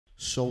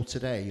So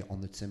today on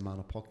the Tim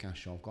Marner podcast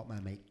show, I've got my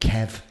mate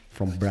Kev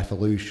from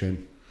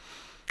Breatheolution.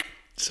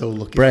 So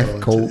looking Breath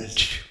forward to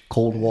coach,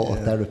 cold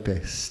water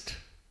therapist.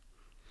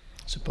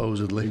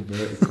 supposedly.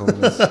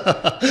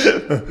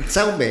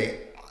 Tell me,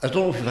 I don't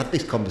know if we've had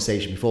this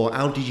conversation before.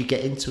 How did you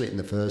get into it in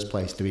the first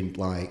place? Doing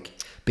like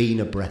being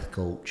a breath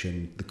coach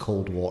and the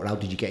cold water. How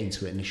did you get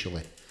into it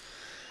initially?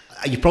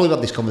 You've probably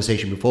had this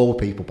conversation before with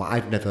people, but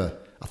I've never.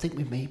 I think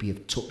we maybe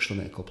have touched on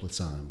it a couple of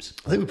times.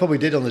 I think we probably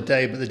did on the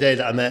day, but the day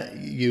that I met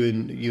you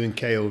and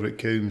Kay over at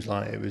Coombs,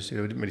 like it was, we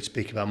didn't really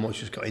speak about much,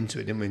 just got into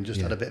it, didn't we? And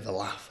just had a bit of a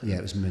laugh. Yeah,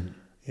 it was mint.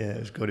 Yeah, it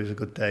was good. It was a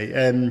good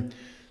day.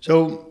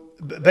 So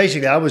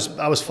basically, I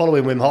was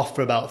following Wim Hof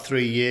for about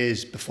 3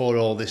 years before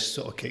all this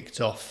sort of kicked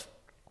off.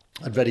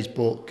 I'd read his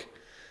book,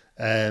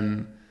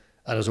 and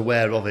I was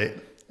aware of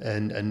it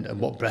and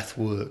what breath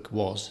work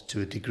was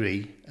to a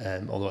degree.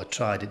 Although I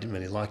tried, I didn't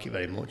really like it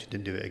very much. I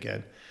didn't do it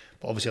again.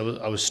 But obviously,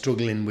 I was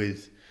struggling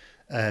with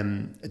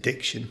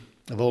addiction.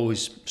 I've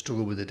always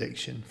struggled with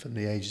addiction from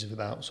the ages of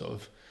about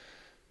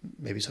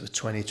maybe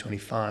 20,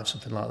 25,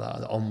 something like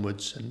that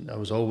onwards. And I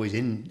was always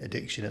in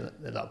addiction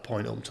at that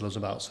point up until I was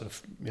about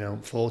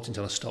 40,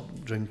 until I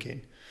stopped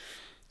drinking.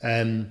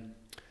 And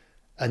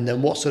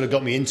then what sort of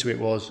got me into it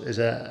is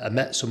I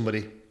met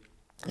somebody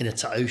in a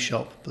tattoo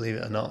shop, believe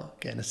it or not,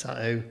 getting a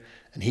tattoo,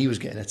 and he was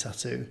getting a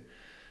tattoo.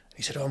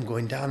 He said, I'm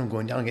going down,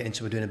 we're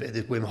doing a bit of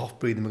this Wim Hof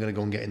breathing, we're going to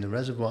go and get in the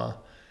reservoir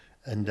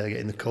and get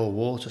in the cold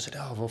water. I said,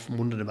 I've often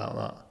wondered about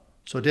that.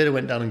 So I did, I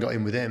went down and got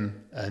in with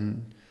him,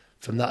 and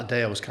from that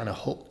day I was kind of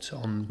hooked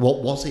on... What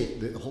was it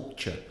that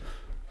hooked you?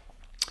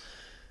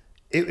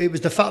 It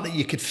was the fact that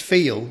you could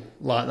feel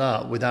like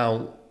that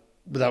without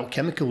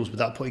chemicals,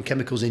 without putting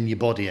chemicals in your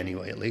body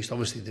anyway, at least.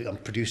 Obviously, I'm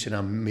producing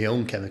my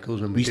own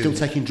chemicals. When were you still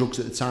taking drugs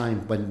at the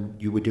time when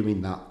you were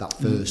doing that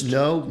first?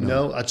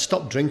 No. I'd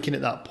stopped drinking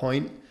at that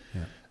point.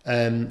 Yeah.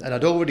 And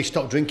I'd already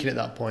stopped drinking at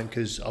that point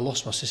because I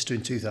lost my sister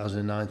in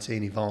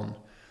 2019, Yvonne,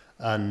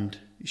 and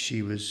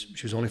she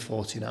was only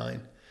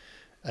 49.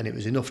 And it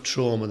was enough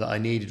trauma that I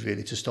needed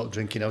really to stop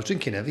drinking. I was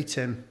drinking heavy,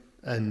 Tim,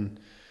 and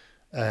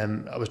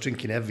I was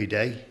drinking every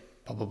day,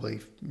 probably,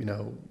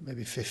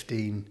 maybe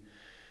 15,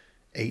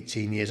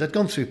 18 years. I'd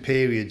gone through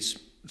periods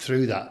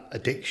through that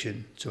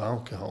addiction to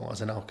alcohol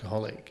as an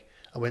alcoholic.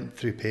 I went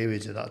through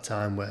periods at that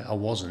time where I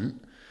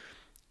wasn't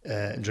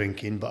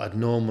drinking, but I'd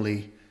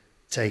normally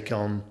take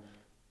on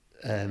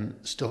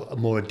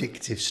more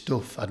addictive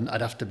stuff.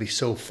 I'd have to be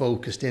so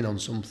focused in on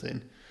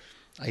something.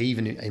 I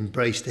even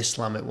embraced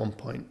Islam at one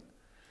point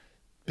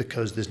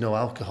because there's no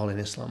alcohol in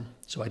Islam.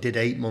 So I did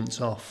 8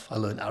 months off. I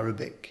learned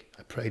Arabic.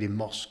 I prayed in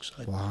mosques.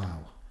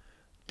 Wow.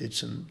 Did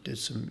some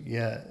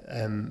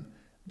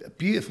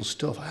beautiful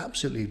stuff. I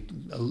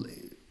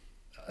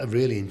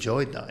really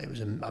enjoyed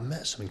that. I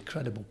met some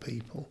incredible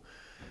people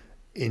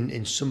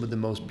in some of the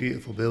most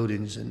beautiful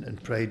buildings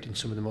and prayed in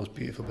some of the most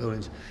beautiful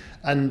buildings.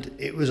 And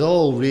it was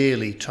all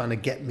really trying to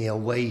get me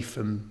away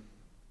from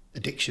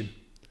addiction.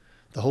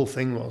 The whole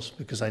thing was,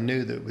 because I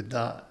knew that with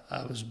that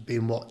I was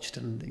being watched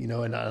and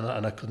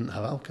I couldn't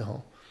have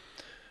alcohol.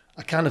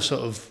 I kind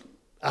of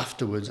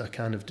afterwards I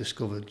kind of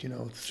discovered,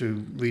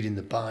 through reading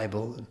the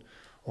Bible and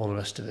all the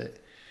rest of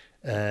it,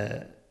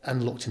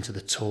 and looked into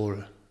the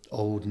Torah,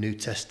 Old, New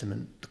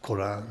Testament, the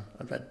Quran.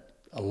 I read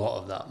a lot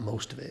of that,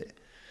 most of it.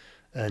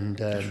 And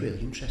that's really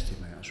interesting,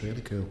 mate. That's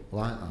really cool. I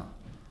like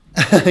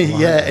that.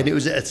 And it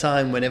was at a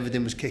time when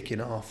everything was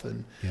kicking off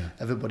and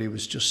everybody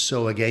was just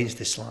so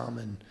against Islam.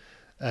 And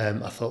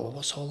I thought, well,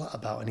 what's all that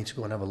about? I need to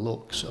go and have a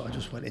look. So I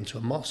just went into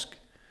a mosque.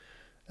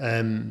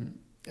 And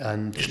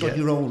just on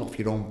your own, off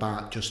your own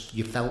back, just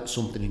you felt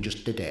something and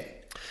just did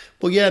it.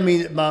 Well, yeah, I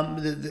mean,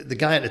 the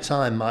guy at the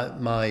time,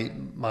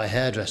 my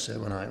hairdresser,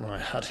 when I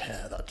had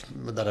hair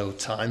that old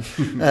time,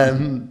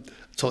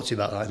 I'll talk to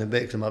you about that in a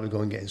bit because I might be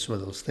going and getting some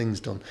of those things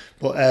done.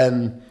 But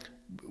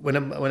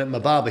when my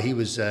barber, he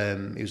was a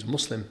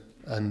Muslim,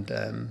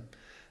 and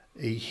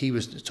he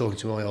was talking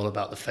to me all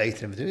about the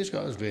faith and everything. It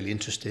was really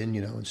interesting,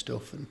 and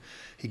stuff. And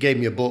he gave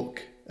me a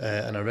book,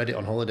 and I read it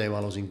on holiday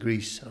while I was in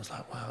Greece. And I was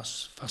like, wow,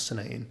 that's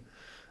fascinating.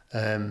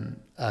 And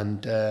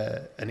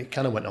it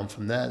kind of went on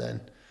from there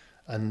then.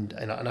 And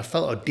I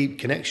felt a deep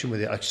connection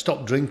with it. I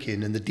stopped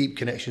drinking and the deep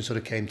connection sort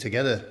of came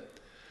together.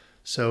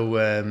 So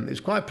it was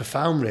quite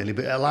profound really,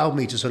 but it allowed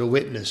me to sort of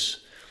witness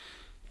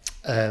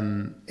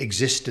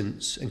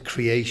existence and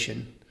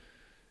creation.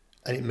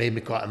 And it made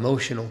me quite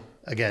emotional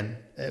again,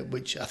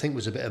 which I think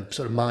was a bit of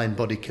sort of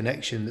mind-body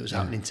connection that was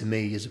happening to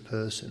me as a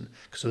person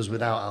because I was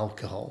without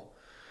alcohol.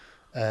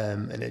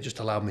 And it just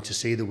allowed me to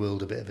see the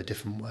world a bit of a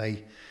different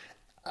way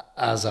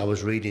as I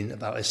was reading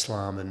about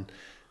Islam and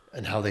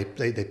how they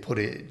put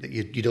it, that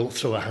you don't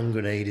throw a hand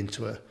grenade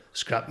into a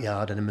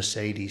scrapyard and a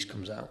Mercedes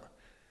comes out.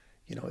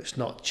 It's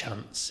not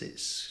chance,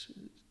 it's,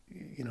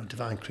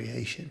 divine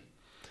creation.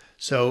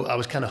 So I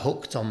was kind of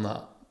hooked on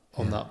that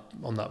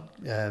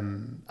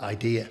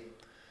idea,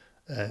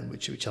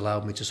 which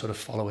allowed me to sort of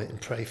follow it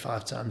and pray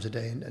 5 times a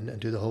day and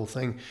do the whole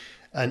thing.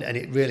 And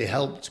it really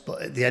helped.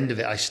 But at the end of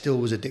it, I still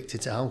was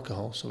addicted to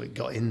alcohol. So it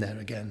got in there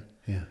again.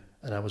 Yeah.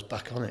 And I was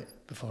back on it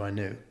before I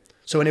knew.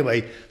 So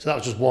anyway, so that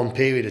was just one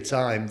period of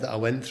time that I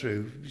went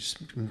through. It was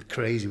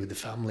crazy with the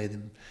family,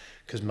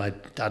 because my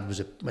dad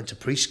went to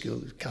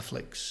preschool,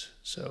 Catholics.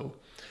 So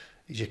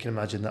as you can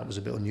imagine, that was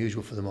a bit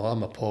unusual for them all.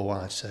 And my poor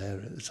wife,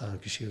 Sarah, at the time,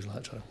 because she was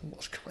like,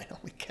 what's going on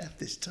with Kev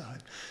this time?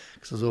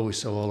 Because I was always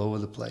so all over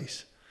the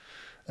place.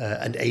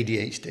 And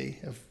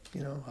ADHD.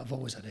 I've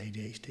always had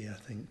ADHD, I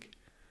think.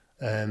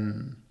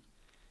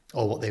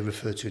 Or what they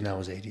refer to now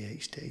as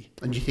ADHD.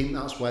 And do you think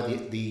that's where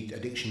the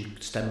addiction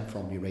stemmed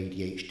from, your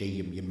ADHD,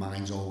 and your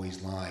mind's always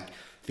like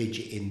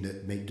fidgeting,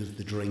 does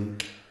the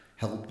drink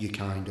help you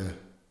kind of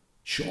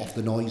shut off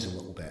the noise a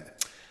little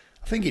bit?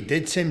 I think it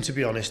did, Tim, to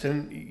be honest.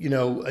 And,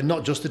 and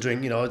not just the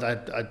drink, I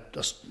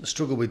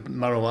struggle with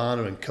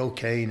marijuana and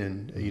cocaine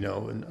and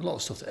a lot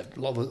of stuff that a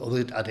lot of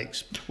other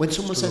addicts. When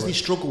someone says they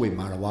struggle with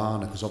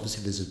marijuana, because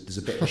obviously there's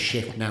a bit of a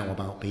shift now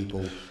about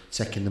people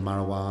taking the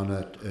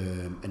marijuana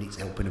and it's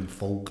helping them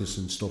focus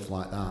and stuff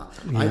like that.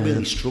 Yeah. I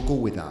really struggle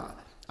with that,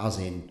 as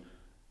in,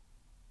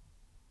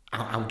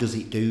 how does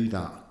it do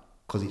that?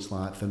 Because it's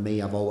like, for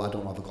me, I don't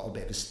know, I've got a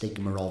bit of a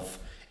stigma of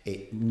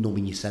it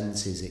numbing your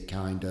senses, it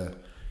kind of...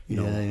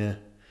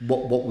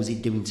 What was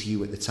it doing to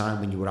you at the time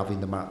when you were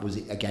having the map? Was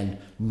it, again,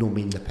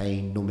 numbing the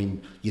pain,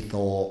 numbing your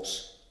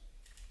thoughts?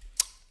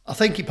 I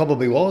think it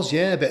probably was,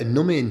 a bit of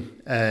numbing,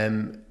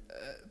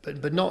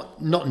 but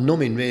not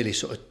numbing really.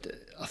 Sort of,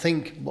 I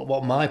think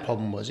what my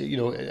problem was,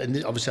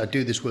 and obviously I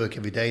do this work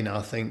every day now.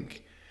 I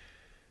think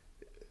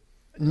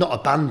not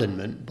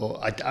abandonment,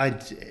 but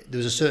there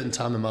was a certain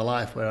time in my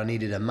life where I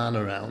needed a man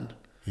around,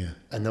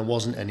 and there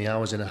wasn't any. I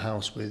was in a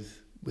house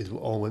with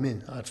all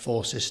women. I had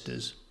 4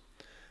 sisters.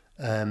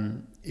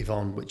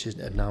 Yvonne, which is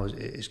now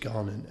is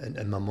gone,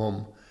 and my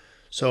mum.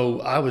 So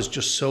I was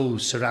just so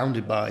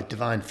surrounded by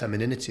divine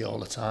femininity all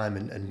the time,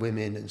 and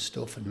women and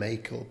stuff and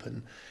makeup,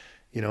 and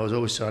I was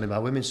always surrounded by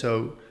women.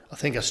 So I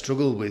think I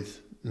struggled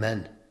with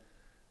men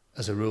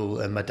as a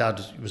rule, and my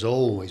dad was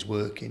always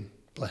working,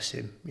 bless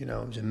him. He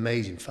was an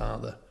amazing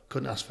father.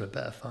 Couldn't ask for a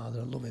better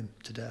father. I love him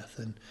to death,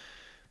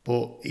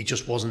 but he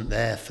just wasn't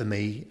there for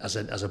me as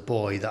a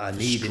boy that I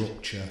needed.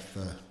 Structure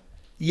for...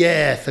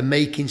 Yeah, for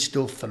making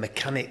stuff, for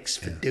mechanics,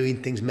 for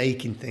doing things,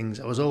 making things.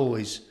 I was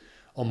always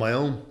on my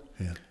own.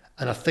 Yeah.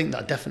 And I think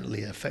that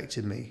definitely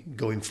affected me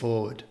going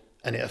forward.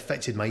 And it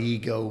affected my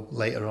ego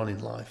later on in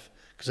life,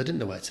 because I didn't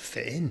know where to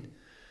fit in.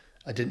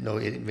 I didn't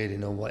really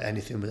know what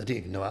anything was. I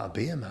didn't even know how to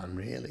be a man,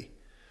 really.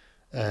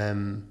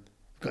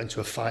 Got into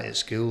a fight at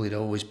school. He'd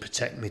always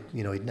protect me.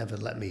 He'd never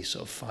let me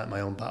sort of fight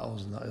my own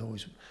battles, and that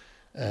always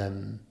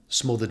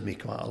smothered me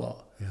quite a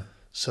lot. Yeah.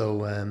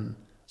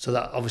 So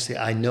that obviously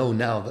I know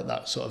now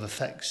that sort of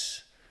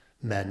affects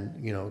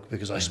men,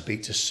 because I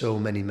speak to so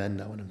many men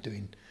now when I'm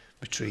doing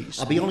retreats.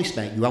 I'll be honest,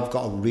 mate, you have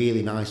got a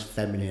really nice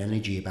feminine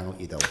energy about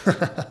you, though.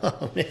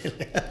 Oh, really?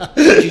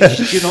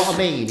 do you know what I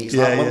mean? It's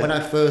like when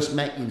I first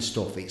met you and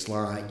stuff, it's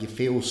like you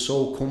feel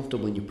so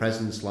comfortable in your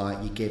presence,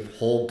 like you give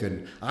hug,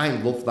 and I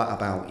love that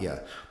about you.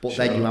 But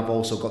then you have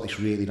also got this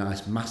really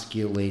nice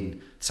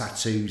masculine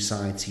tattoo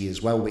side to you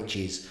as well, which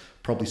is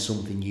probably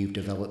something you've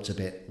developed a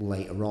bit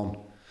later on.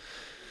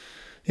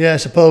 Yeah, I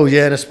suppose.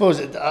 Yeah, and I suppose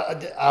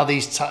are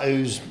these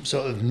tattoos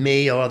sort of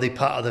me, or are they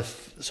part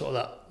of the sort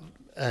of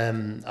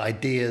that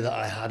idea that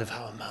I had of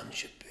how a man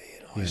should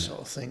be, sort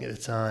of thing at the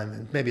time,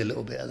 and maybe a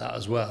little bit of that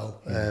as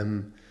well,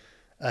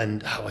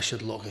 and how I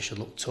should look. I should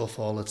look tough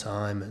all the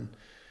time, and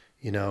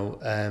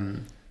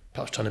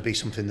perhaps trying to be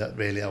something that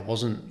really I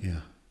wasn't.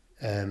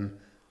 Yeah.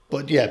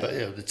 But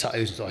the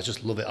tattoos, I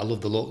just love it. I love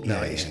the look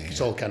now.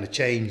 It's all kind of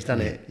changed,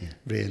 hasn't it? Yeah.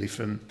 Really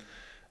from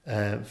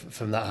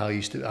that how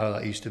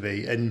that used to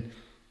be, and.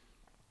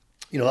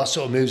 That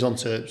sort of moves on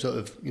to sort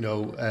of,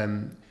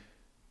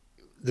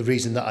 the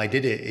reason that I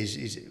did it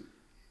is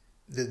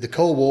the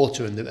cold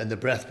water and the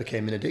breath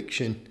became an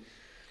addiction,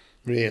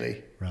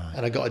 really. Right.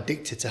 And I got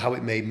addicted to how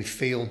it made me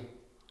feel,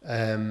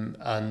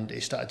 and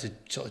it started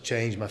to sort of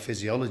change my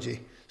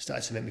physiology,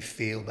 started to make me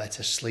feel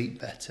better,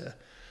 sleep better.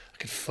 I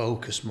could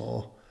focus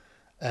more,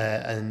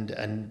 and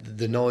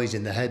the noise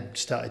in the head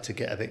started to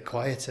get a bit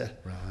quieter.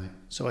 Right.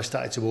 So I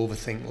started to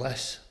overthink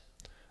less.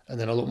 And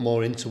then I looked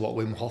more into what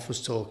Wim Hof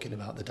was talking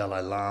about, the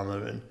Dalai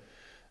Lama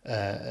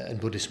and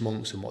Buddhist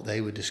monks and what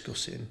they were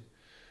discussing.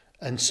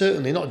 And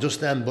certainly not just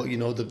them, but,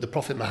 the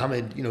Prophet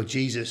Muhammad,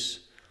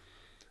 Jesus,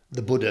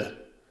 the Buddha,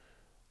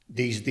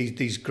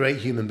 these great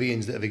human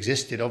beings that have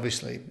existed,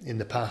 obviously, in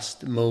the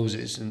past,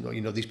 Moses, and,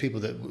 these people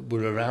that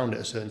were around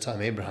at a certain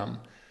time, Abraham,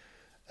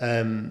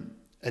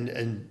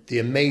 and the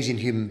amazing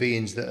human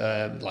beings that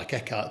are like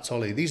Eckhart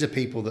Tolle. These are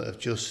people that have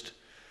just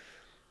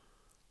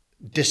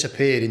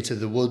disappeared into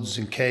the woods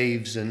and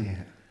caves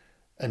and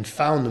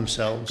found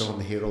themselves. Gone on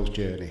the hero's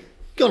journey.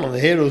 Gone on the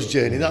hero's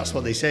journey, that's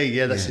what they say.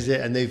 Yeah, this is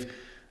it. And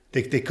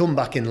they come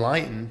back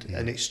enlightened,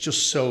 and it's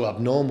just so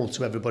abnormal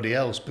to everybody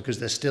else because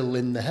they're still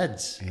in their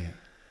heads. Yeah.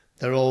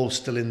 They're all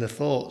still in their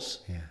thoughts,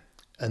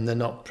 and they're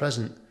not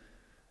present.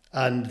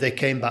 And they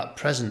came back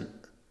present,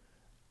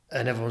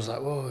 and everyone's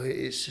like, "Whoa,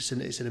 it's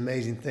an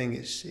amazing thing.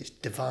 It's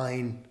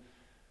divine,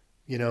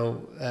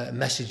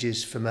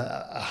 messages from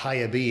a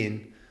higher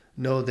being."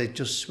 No, they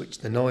just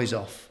switched the noise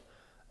off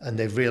and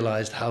they've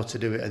realised how to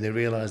do it, and they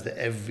realise that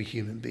every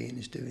human being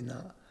is doing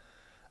that.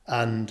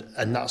 And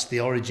that's the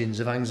origins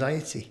of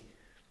anxiety,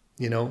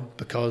 you know,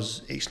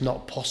 because it's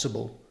not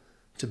possible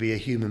to be a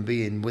human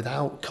being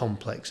without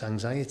complex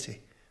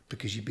anxiety,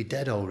 because you'd be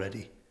dead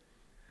already.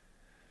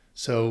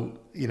 So,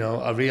 you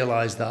know, I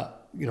realised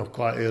that, you know,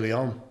 quite early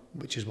on,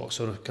 which is what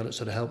sort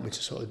of helped me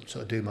to sort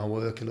of do my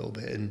work a little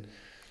bit. And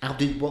how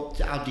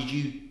did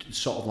you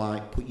sort of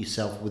like put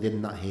yourself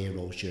within that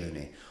hero's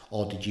journey,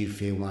 or did you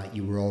feel like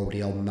you were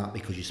already on that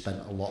because you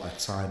spent a lot of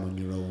time on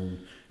your own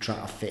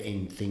trying to fit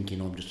in,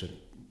 thinking I'm just a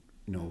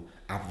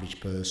average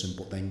person,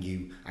 but then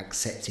you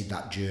accepted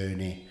that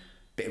journey,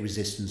 bit of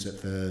resistance at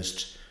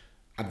first.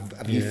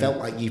 Have you felt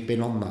like you've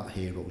been on that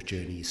hero's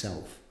journey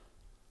yourself?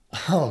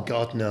 Oh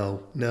God,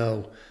 no.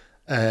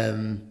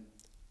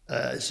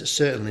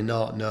 Certainly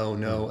not.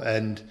 No.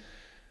 And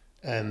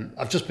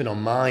I've just been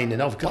on mine, and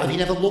But have you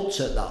never looked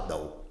at that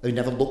though? Have you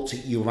never looked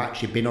at you've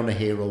actually been on a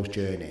hero's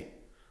journey?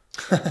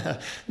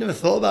 Never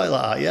thought about it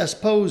like that. Yeah, I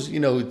suppose, you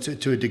know,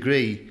 to a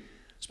degree, I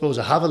suppose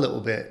I have a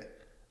little bit.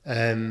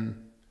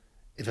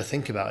 If I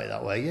think about it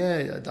that way,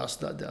 yeah,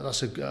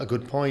 that's a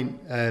good point.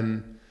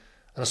 And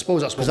I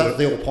suppose that's because that's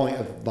the whole point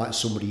of like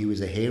somebody who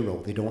is a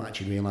hero. They don't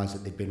actually realise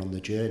that they've been on the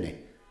journey,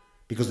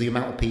 because the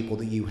amount of people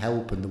that you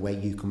help and the way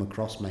you come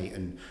across, mate,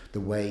 and the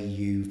way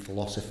you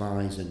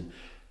philosophise, and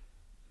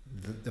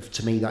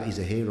to me that is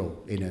a hero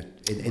in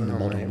the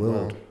modern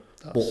world.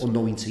 But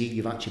unknowing to you,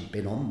 you've actually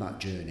been on that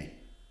journey.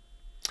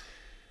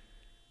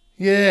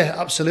 Yeah,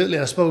 absolutely.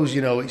 I suppose,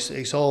 you know,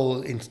 it's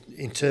all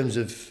in terms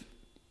of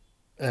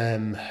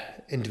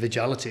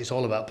individuality. It's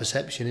all about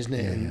perception, isn't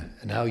it?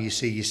 And how you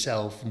see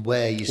yourself and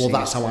where you see yourself.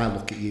 Well, that's how I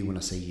look at you when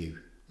I see you.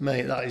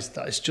 Mate, that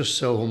is just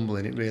so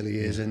humbling. It really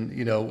is. And,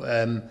 you know,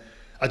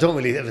 I don't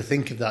really ever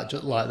think of that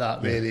just like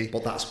that, really.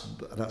 But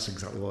that's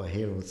exactly what a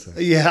hero would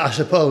say. Yeah, I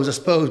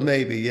suppose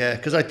maybe, yeah.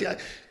 Because I,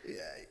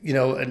 you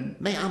know,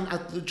 and... Mate, I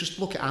just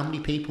look at how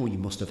many people you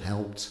must have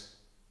helped.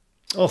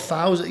 Oh,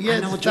 thousands, yeah,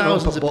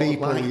 thousands of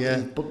people, like, yeah.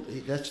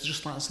 But that's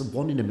just like, it's the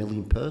 1 in a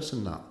million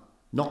person that.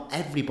 Not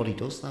everybody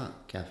does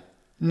that, Kev.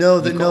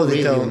 No, they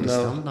really don't.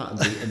 Understand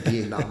that and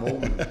be in that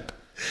moment.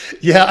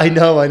 Yeah, I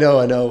know.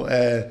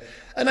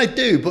 And I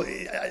do, but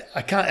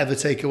I can't ever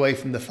take away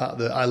from the fact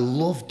that I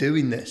love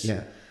doing this.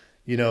 Yeah.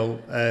 You know,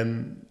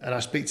 and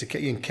I speak to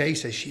Kay, and Kay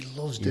says she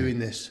loves doing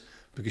this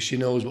because she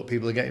knows what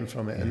people are getting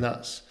from it. And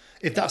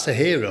if that's a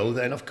hero,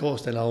 then of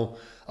course, then I'll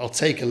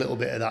take a little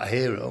bit of that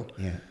hero.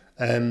 Yeah.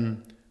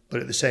 But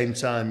at the same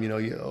time, you know,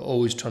 you're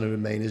always trying to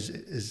remain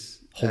as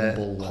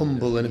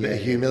humble and a bit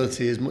of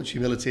humility, as much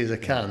humility as I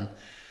can,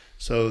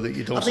 so that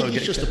you don't. I think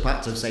it's just a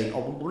fact of saying,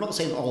 we're not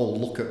saying,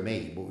 look at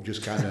me, but we're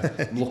just kind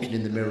of looking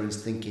in the mirror and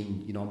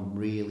thinking, you know, I'm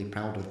really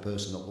proud of the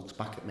person that looks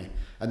back at me,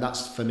 and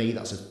that's for me,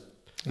 that's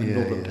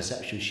another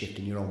perception shift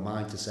in your own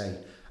mind to say,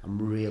 I'm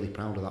really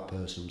proud of that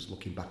person who's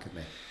looking back at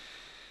me.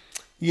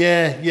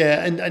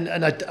 Yeah, and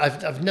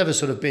I've never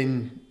sort of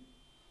been,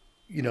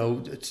 you know,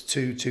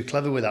 too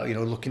clever with that, you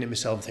know, looking at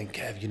myself and think,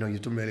 Kev, you know,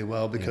 you've done really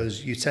well,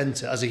 because you tend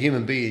to, as a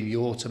human being,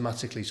 you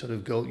automatically sort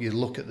of you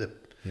look at the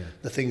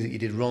things that you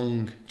did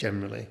wrong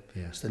generally.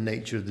 Yeah. It's the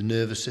nature of the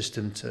nervous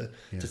system to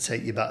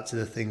take you back to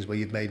the things where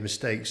you've made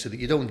mistakes so that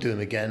you don't do them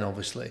again,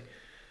 obviously.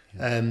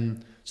 Yeah.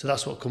 So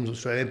that's what comes up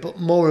straight away. But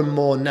more and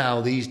more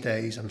now, these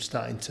days, I'm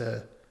starting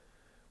to,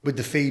 with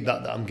the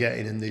feedback that I'm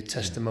getting and the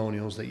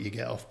testimonials that you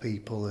get off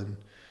people and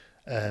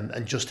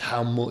just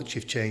how much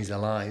you've changed their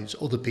lives,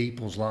 other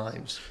people's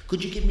lives.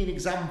 Could you give me an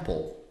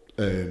example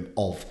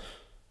of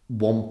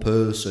one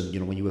person, you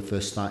know, when you were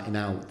first starting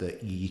out,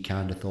 that you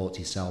kind of thought to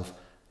yourself,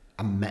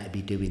 I'm meant to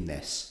be doing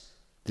this?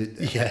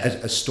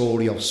 A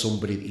story of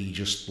somebody that you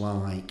just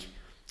like.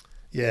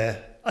 Yeah,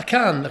 I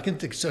can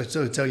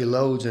tell you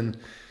loads, and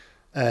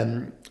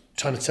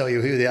trying to tell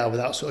you who they are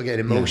without sort of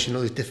getting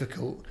emotional is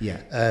difficult.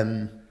 Yeah.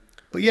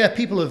 But yeah,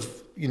 people have,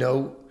 you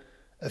know,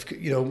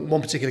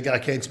 one particular guy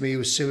came to me who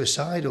was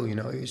suicidal, you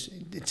know, he was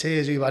in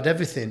tears, he had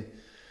everything.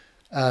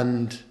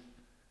 And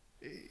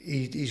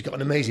he's got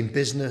an amazing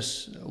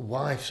business, a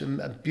wife,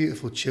 some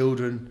beautiful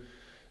children,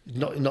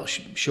 not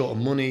short of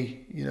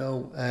money, you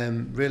know,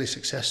 really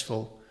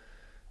successful,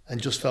 and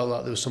just felt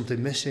like there was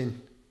something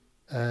missing.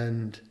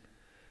 And,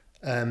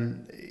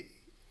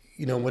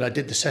 you know, when I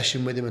did the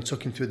session with him and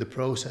took him through the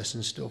process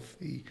and stuff,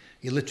 he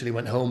literally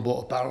went home,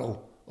 bought a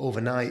barrel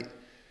overnight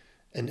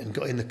and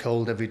got in the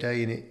cold every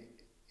day,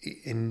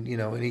 and you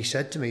know, and he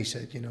said to me,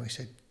 excuse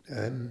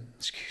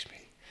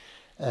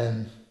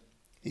me,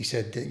 he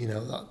said, you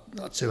know,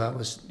 that 2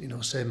 hours, you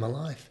know, saved my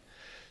life.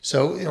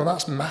 So, you know,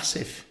 that's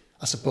massive,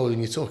 I suppose, when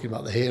you're talking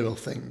about the hero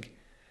thing.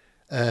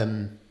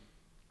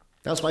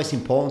 That's why it's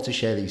important to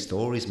share these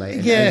stories, mate.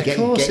 And of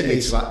course get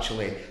you to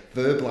actually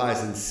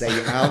verbalise and say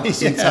it out.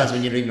 Sometimes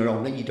when you're in your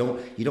own, you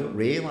don't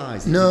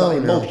realise. No.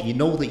 You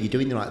know that you're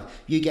doing the right.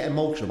 You get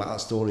emotional about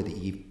that story that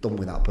you've done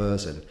with that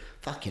person.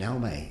 Fucking hell,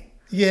 mate.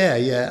 Yeah.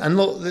 And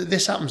look,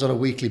 this happens on a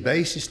weekly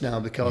basis now,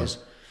 because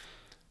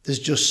there's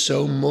just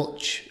so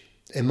much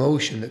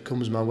emotion that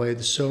comes my way.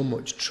 There's so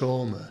much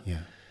trauma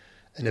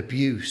and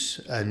abuse,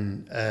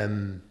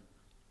 and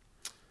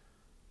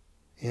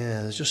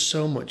Yeah, there's just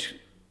so much.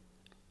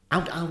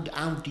 How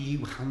do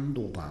you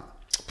handle that?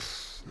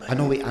 Mate,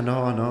 I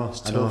know.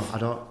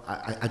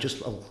 I just,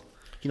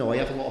 you know, I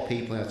have a lot of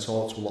people, and I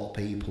talk to a lot of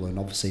people, and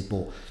obviously,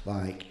 but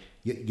like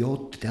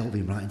you're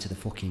delving right into the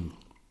fucking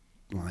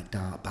like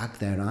dark bag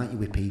there, aren't you?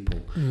 With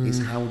people, it's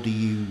how do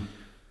you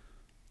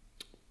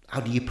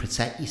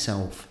protect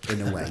yourself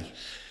in a way?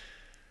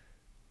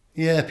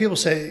 Yeah, people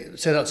say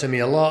that to me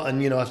a lot,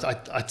 and you know,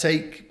 I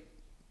take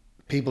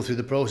people through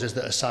the process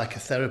that are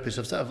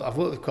psychotherapists. I've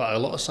worked with quite a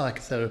lot of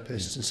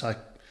psychotherapists and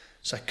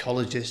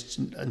psychologists,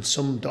 and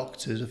some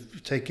doctors.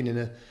 I've taken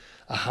in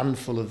a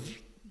handful of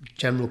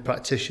general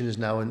practitioners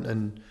now,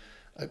 and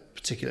a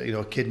particular, you know,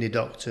 a kidney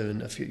doctor,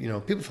 and a few, you know,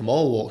 people from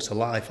all walks of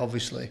life,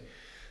 obviously.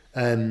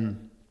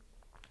 And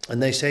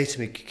they say to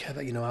me,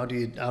 Kev, you know, how do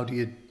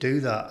you do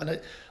that? And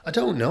I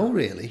don't know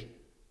really,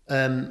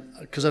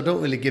 because I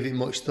don't really give it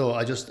much thought.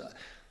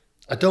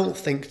 I don't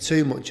think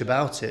too much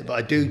about it, but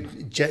I do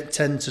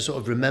tend to sort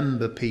of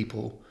remember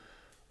people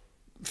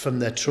from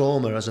their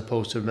trauma as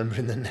opposed to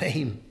remembering their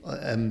name.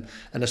 And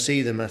I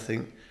see them, I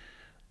think,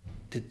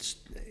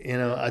 you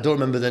know, I don't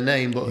remember their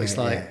name, but it's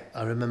like,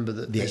 I remember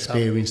that the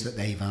experience that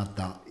they've had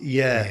that.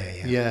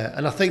 Yeah.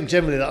 And I think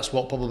generally that's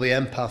what probably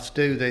empaths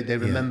do. They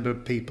remember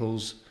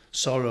people's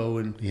sorrow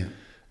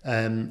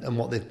and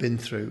what they've been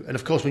through. And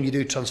of course, when you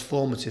do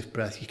transformative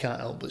breath, you can't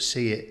help but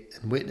see it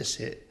and witness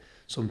it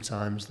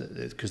sometimes,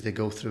 because they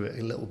go through it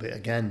a little bit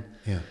again.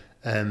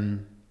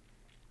 And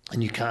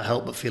you can't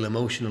help but feel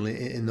emotional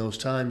in those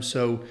times.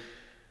 So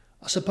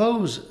I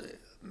suppose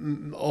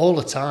all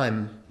the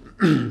time,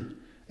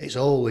 it's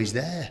always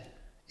there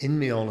in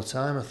me all the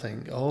time, I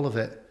think, all of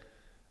it.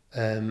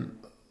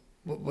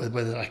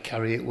 Whether I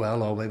carry it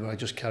well or maybe I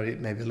just carry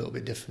it maybe a little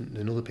bit different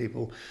than other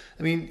people.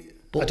 I mean,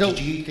 but do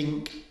you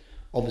think,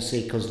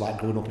 obviously, because like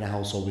growing up in a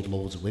household with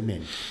loads of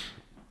women,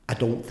 I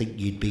don't think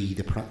you'd be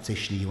the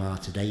practitioner you are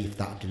today if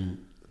that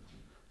didn't,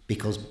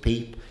 because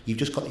you've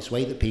just got this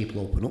way that people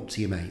open up to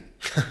you, mate,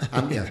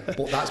 haven't you?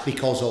 But that's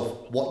because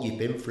of what you've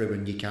been through,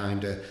 and you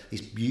kind of,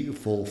 this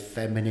beautiful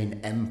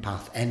feminine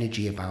empath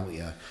energy about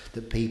you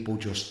that people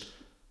just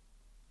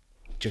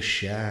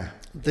share.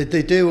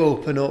 They do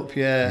open up,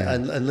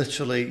 and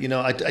literally, you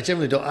know, I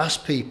generally don't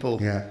ask people,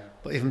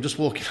 but if I'm just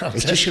walking around,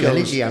 it's just your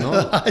energy, I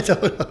know. I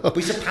don't know. But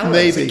it's a power,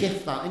 it's a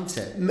gift, that,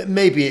 isn't it?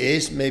 Maybe it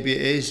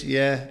is,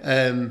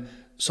 yeah.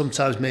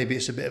 Sometimes maybe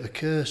it's a bit of a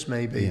curse,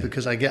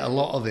 because I get a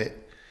lot of it.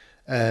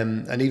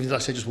 And even like I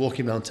say, just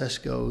walking around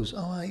Tesco's,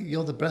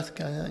 you're the breath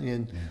guy, aren't you?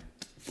 And,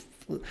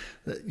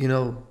 you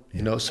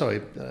know,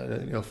 sorry,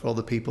 you know, for all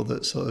the people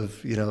that sort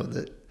of, you know,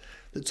 that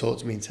talk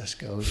to me in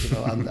Tesco's, you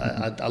know,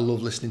 I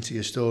love listening to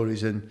your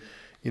stories, and,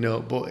 you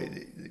know, but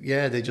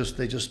yeah, they just,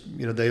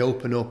 you know, they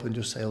open up and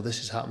just say, oh,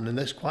 this is happening, and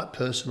it's quite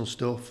personal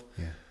stuff.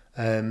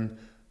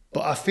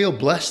 But I feel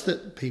blessed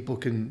that people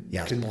can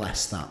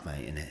bless that,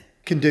 mate, innit?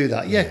 Can do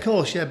that. Yeah, of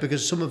course, yeah,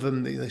 because some of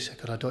them, they say,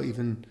 God, I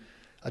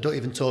don't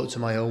even talk to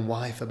my own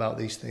wife about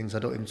these things. I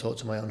don't even talk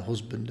to my own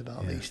husband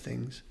about these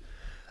things.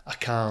 I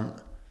can't,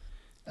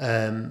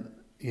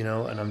 you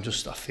know, and I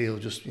feel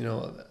just, you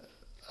know,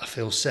 I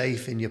feel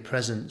safe in your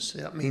presence.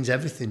 That means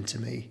everything to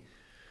me,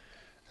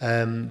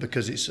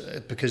 because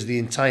the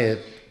entire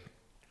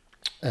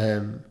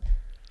kind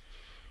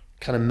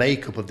of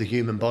makeup of the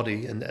human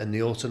body and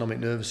the autonomic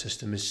nervous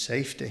system is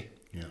safety.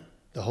 Yeah.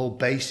 The whole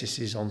basis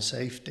is on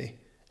safety.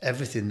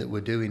 Everything that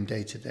we're doing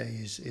day to day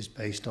is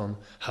based on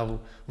how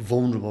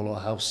vulnerable or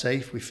how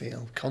safe we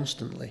feel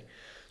constantly.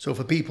 So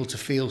for people to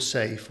feel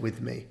safe with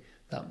me,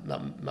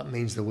 that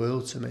means the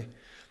world to me.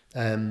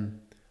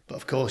 But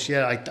of course,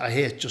 I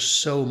hear just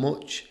so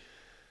much,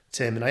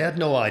 Tim, and I had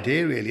no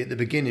idea really at the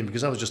beginning,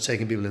 because I was just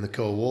taking people in the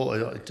cold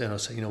water. I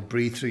say, you know,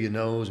 breathe through your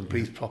nose and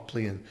breathe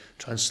properly, and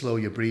try and slow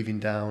your breathing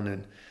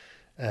down,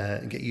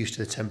 and get used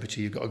to the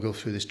temperature. You've got to go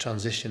through this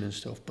transition and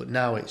stuff. But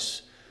now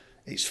it's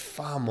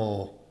far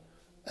more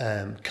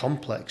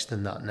complex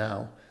than that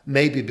now.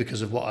 Maybe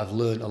because of what I've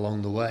learned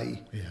along the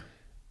way,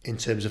 in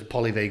terms of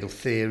polyvagal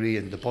theory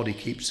and the body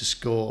keeps the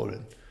score,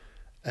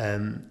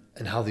 and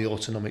how the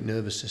autonomic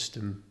nervous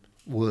system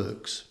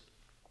works.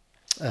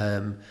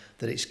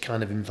 That it's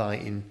kind of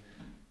inviting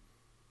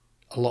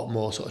a lot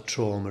more sort of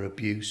trauma,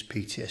 abuse,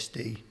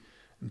 PTSD,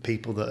 and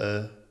people that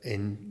are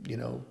in, you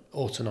know,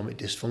 autonomic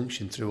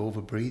dysfunction through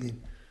over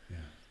breathing. Yeah.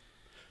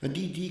 And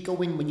do you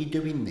go in, when you're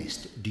doing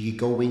this, do you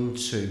go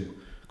into,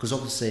 because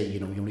obviously,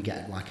 you know, you only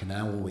get like an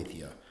hour with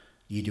you,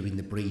 you're doing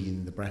the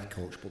breathing, the breath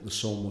coach, but there's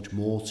so much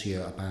more to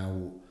you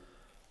about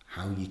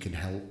how you can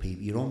help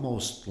people. You're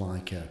almost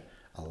like a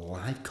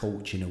life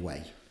coach in a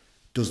way.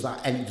 Does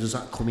that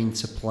come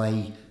into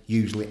play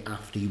usually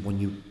after when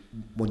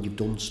you've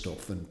done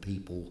stuff and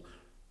people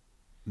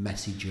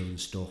message you and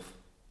stuff?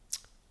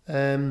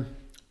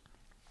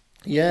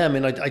 Yeah, I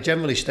mean, I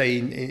generally stay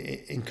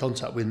in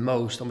contact with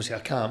most. Obviously, I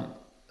can't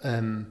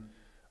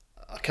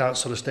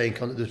sort of stay in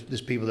contact.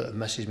 There's people that have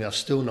messaged me. I've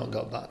still not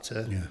got back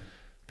to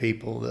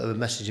people that are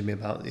messaging me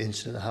about the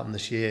incident that happened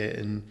this year,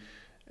 and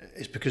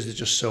it's because there's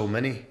just so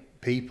many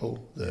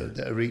people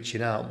that are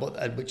reaching out.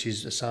 But which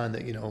is a sign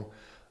that, you know,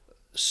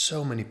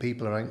 so many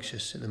people are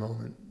anxious at the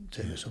moment.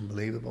 It's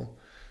unbelievable.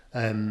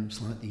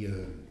 It's like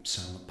the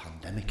silent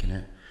pandemic, isn't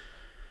it?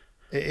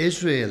 It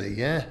is really,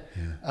 yeah.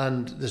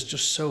 And there's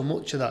just so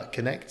much of that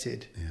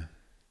connected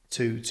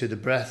to the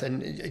breath.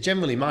 And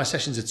generally, my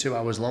sessions are 2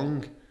 hours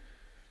long.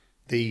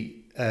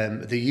 They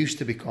used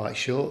to be quite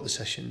short, the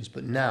sessions,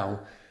 but now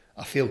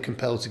I feel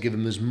compelled to give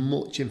them as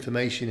much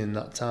information in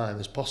that time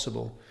as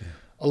possible.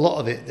 A lot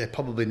of it they're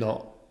probably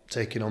not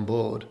taking on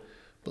board,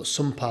 but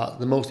some part,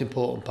 the most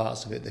important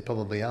parts of it, they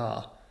probably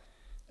are.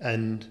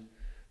 And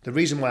the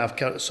reason why I've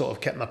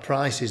kept my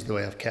prices the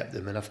way I've kept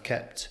them, and I've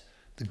kept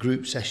the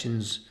group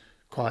sessions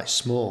quite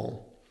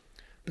small,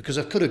 because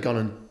I could have gone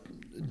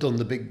and done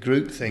the big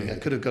group thing. I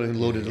could have gone and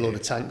loaded a load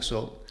of tanks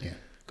up,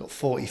 got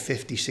 40,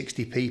 50,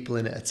 60 people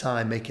in at a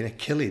time making a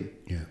killing.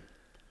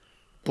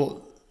 But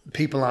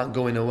people aren't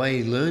going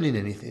away learning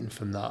anything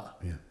from that.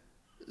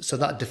 So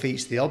that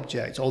defeats the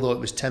object, although it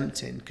was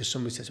tempting, because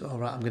somebody says, all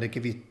right, I'm going to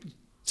give you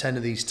 10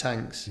 of these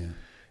tanks.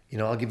 You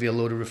know, I'll give you a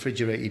load of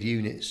refrigerated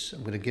units.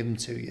 I'm going to give them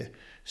to you.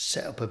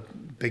 Set up a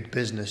big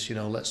business, you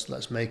know,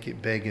 let's make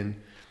it big and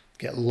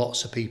get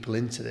lots of people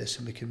into this,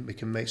 and we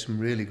can make some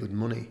really good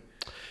money.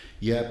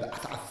 Yeah,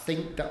 but I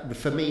think that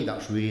for me,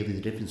 that's really the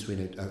difference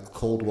between a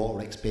cold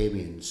water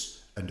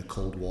experience and a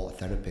cold water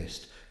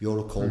therapist. You're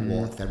a cold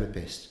water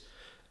therapist.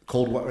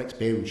 Cold water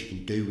experience you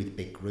can do with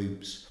big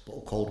groups, but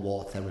a cold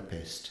water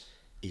therapist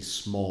is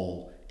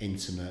small,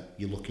 intimate.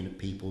 You're looking at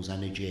people's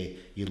energy,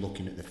 you're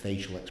looking at the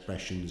facial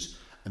expressions,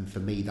 and for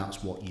me,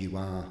 that's what you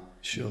are.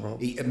 Sure.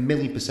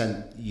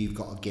 1,000,000% you've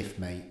got a gift,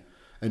 mate.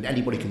 And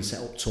anybody can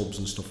set up tubs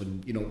and stuff,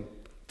 and you know,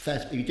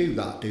 first if you do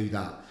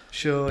that.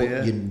 Sure,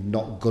 but you're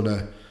not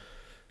gonna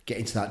get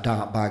into that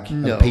dark bag.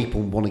 No. And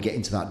people want to get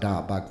into that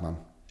dark bag, man.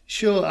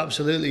 Sure,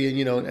 absolutely. And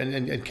you know,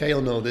 and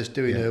Kay'll know this,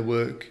 doing her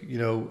work, you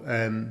know,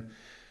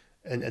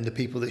 and the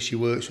people that she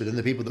works with and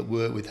the people that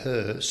work with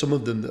her, some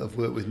of them that have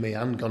worked with me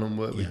and gone and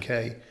worked with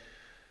Kay,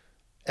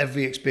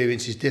 every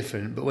experience is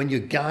different, but when you're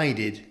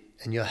guided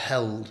and you're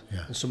held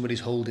and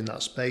somebody's holding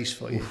that space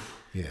for you,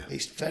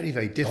 it's very,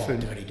 very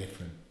different. Very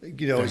different.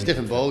 You know, it's a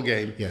different ball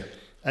game.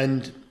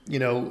 And, you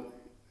know,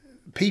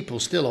 people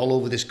still all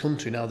over this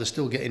country now, they're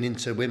still getting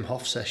into Wim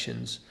Hof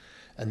sessions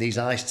and these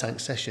ice tank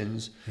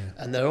sessions,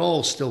 and they're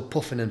all still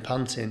puffing and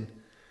panting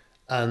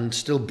and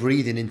still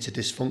breathing into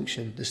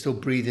dysfunction. They're still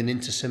breathing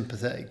into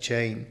sympathetic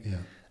chain.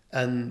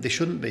 And they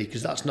shouldn't be,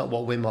 because that's not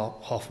what Wim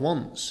Hof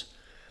wants.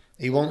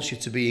 He wants you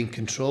to be in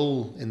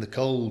control in the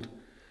cold.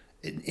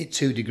 At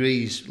 2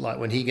 degrees, like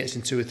when he gets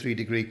in 2 or 3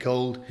 degree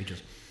cold,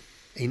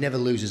 he never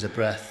loses a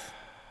breath.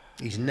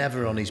 He's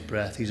never on his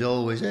breath. He's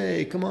always,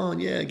 hey, come on,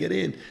 get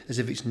in, as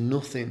if it's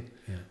nothing,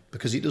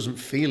 because he doesn't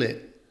feel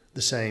it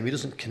the same. He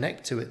doesn't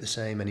connect to it the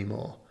same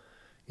anymore,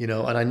 you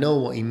know. And I know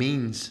what he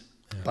means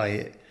by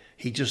it.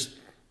 He just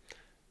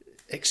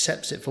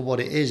accepts it for what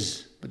it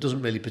is, but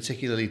doesn't really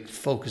particularly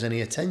focus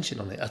any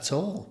attention on it at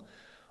all,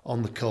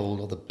 on the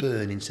cold or the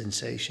burning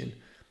sensation.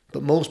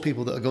 But most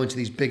people that are going to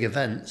these big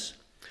events,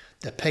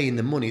 they're paying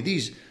the money.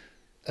 These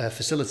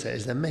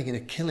facilitators, they're making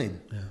a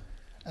killing.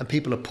 And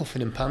people are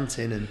puffing and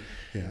panting and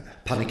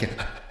panicking.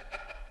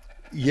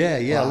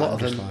 A lot of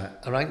them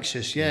are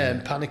anxious,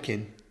 and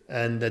panicking.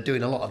 And they're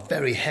doing a lot of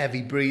very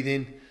heavy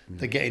breathing.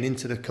 They're getting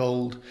into the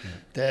cold.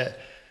 Their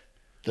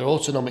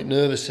autonomic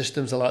nervous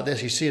systems are like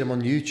this. You see them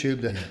on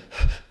YouTube.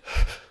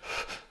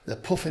 They're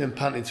puffing and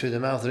panting through their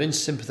mouth. They're in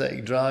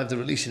sympathetic drive. They're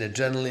releasing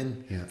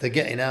adrenaline. They're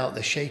getting out.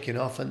 They're shaking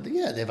off. And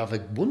they have a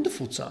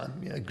wonderful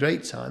time, a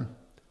great time.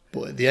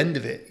 But at the end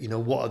of it, you know,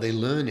 what are they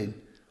learning?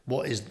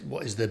 What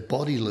is their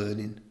body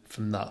learning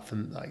from that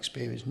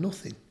experience?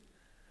 Nothing.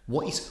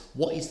 What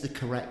is the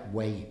correct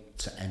way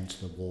to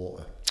enter the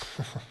water?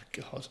 Oh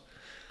God,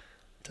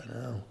 don't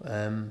know.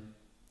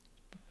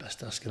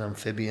 Best ask an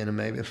amphibian, and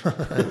maybe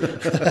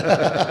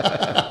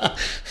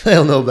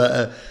they'll know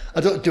better.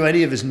 Do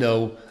any of us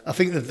know? I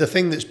think that the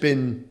thing that's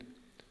been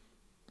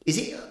is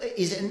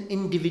it an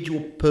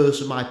individual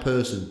person by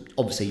person?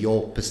 Obviously,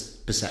 your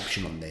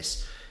perception on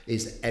this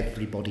is that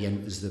everybody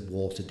enters the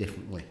water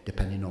differently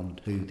depending on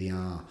who they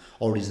are,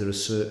 or is there a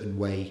certain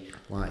way,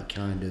 like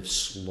kind of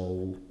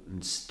slow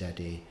and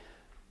steady,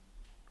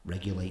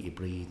 regulate your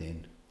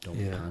breathing,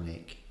 don't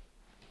panic?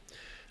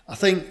 I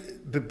think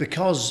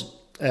because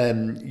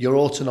your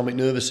autonomic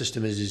nervous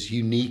system is as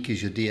unique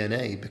as your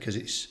DNA, because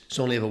it's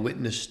only ever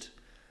witnessed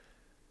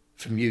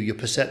from you. Your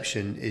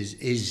perception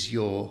is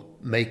your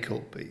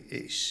makeup.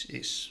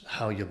 It's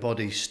how your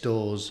body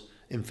stores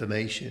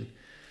information.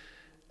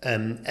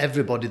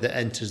 Everybody that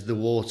enters the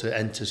water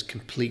enters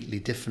completely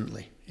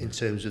differently in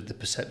terms of the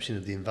perception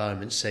of the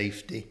environment,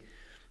 safety,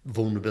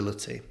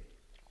 vulnerability.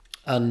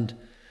 And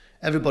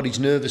everybody's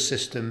nervous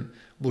system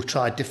will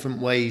try different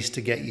ways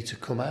to get you to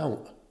come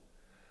out.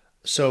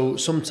 So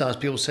sometimes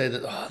people say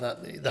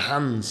that the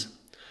hands,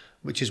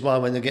 which is why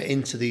when they get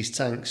into these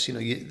tanks, you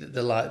know,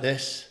 they're like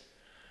this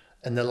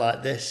and they're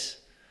like this.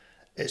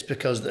 It's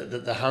because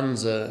the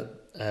hands are,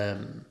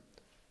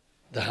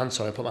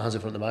 sorry, I put my hands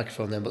in front of the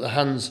microphone then, but the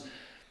hands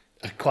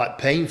are quite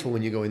painful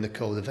when you go in the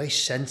cold. They're very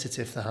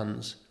sensitive, the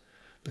hands,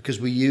 because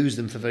we use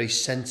them for very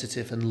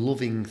sensitive and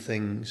loving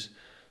things.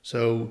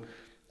 So,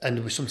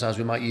 and sometimes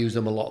we might use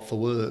them a lot for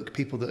work.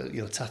 People that,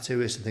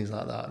 tattooists and things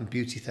like that, and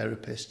beauty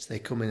therapists, they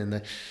come in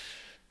and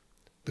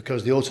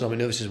because the autonomic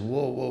nervous system,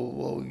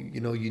 whoa,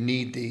 you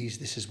need these.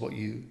 This is what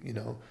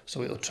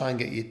so it'll try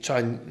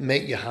and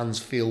make your hands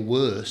feel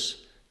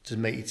worse to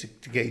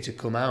get you to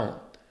come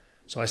out.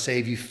 So I say,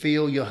 if you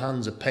feel your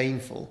hands are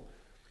painful,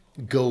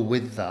 go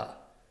with that.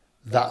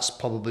 That's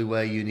probably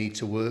where you need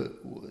to work.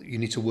 You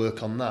need to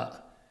work on that.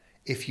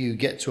 If you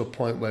get to a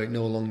point where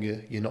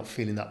you're not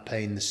feeling that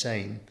pain the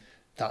same,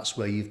 that's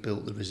where you've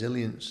built the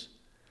resilience.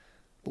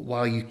 But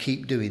while you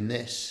keep doing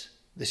this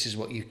is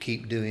what you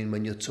keep doing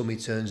when your tummy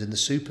turns in the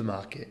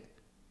supermarket.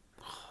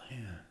 Oh,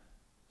 yeah.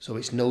 So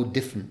it's no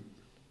different.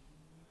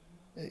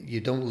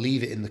 You don't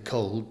leave it in the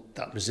cold,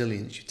 that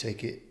resilience, you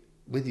take it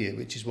with you,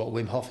 which is what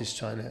Wim Hof is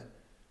trying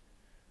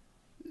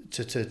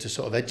to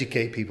sort of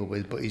educate people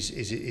with, but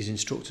his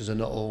instructors are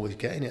not always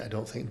getting it, I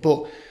don't think.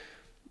 But,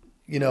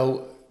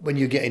 when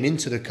you're getting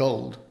into the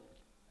cold,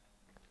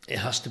 it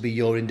has to be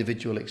your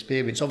individual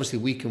experience. Obviously,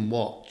 we can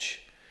watch.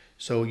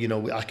 So,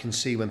 I can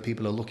see when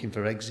people are looking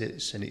for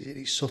exits, and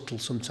it's subtle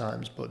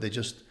sometimes, but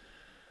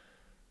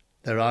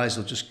their eyes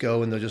will just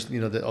go, and they'll just,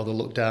 or they'll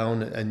look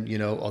down, and,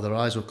 or their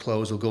eyes will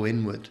close, or go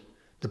inward.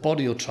 The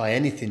body will try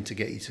anything to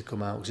get you to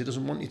come out, because it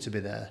doesn't want you to be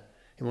there.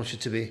 It wants you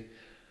to be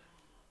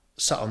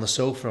sat on the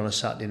sofa on a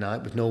Saturday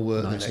night with no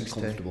work the next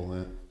day.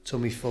 Yeah.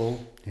 Tummy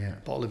full, yeah.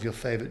 Bottle of your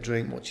favourite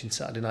drink, watching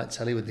Saturday night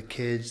telly with the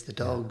kids, the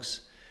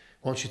dogs.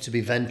 Wants you to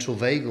be ventral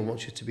vagal,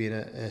 wants you to be in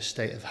a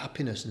state of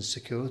happiness and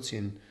security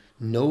and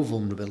no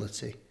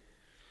vulnerability.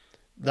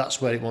 That's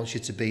where it wants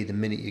you to be the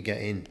minute you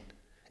get in.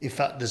 In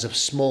fact, there's a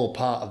small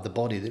part of the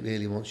body that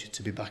really wants you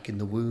to be back in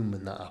the womb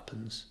when that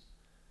happens.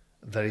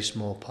 A very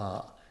small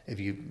part, if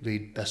you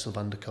read Bessel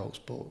van der Kolk's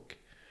book.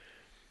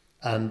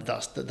 And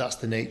that's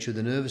the nature of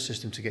the nervous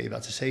system, to get you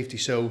back to safety.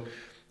 So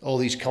all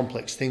these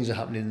complex things are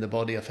happening in the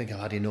body. I think I've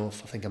had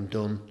enough. I think I'm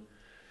done.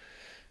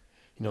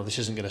 This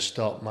isn't going to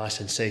stop. My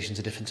sensations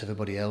are different to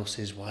everybody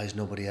else's. Why is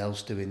nobody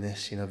else doing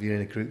this? If you're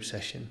in a group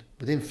session,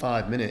 within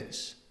 5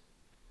 minutes,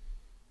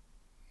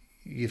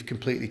 you've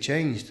completely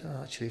changed.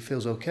 Oh, actually, it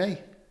feels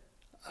okay.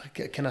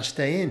 Can I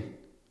stay in?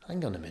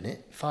 Hang on a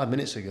minute. 5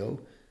 minutes ago,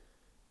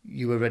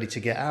 you were ready to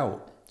get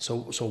out. So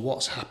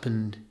what's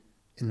happened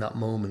in that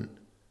moment?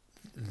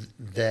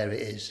 There it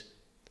is.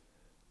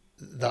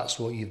 That's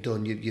what you've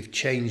done. You've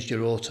changed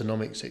your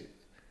autonomic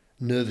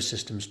nervous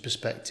system's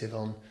perspective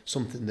on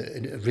something that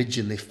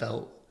originally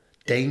felt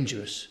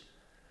dangerous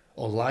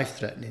or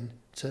life-threatening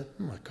to,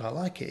 I quite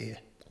like it here.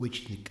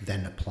 Which you can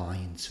then apply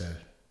into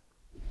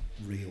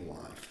real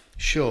life.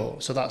 Sure.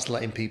 So that's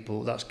giving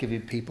people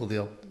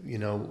the,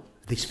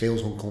 This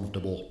feels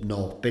uncomfortable.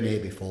 No, been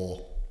here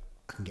before.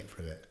 I can get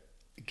through it.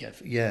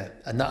 Yeah.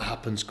 And that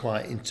happens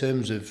quite in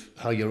terms of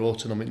how your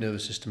autonomic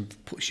nervous system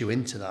puts you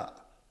into that.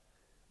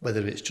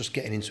 Whether it's just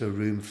getting into a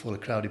room full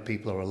of crowded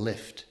people or a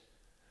lift,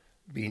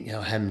 being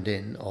hemmed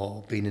in,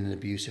 or being in an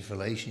abusive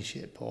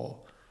relationship, or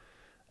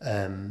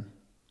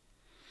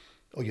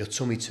your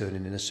tummy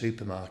turning in a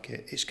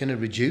supermarket, it's going to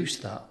reduce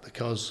that,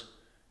 because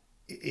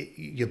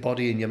your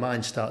body and your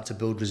mind start to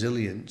build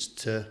resilience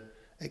to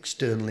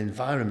external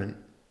environment.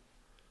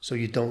 So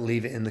you don't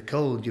leave it in the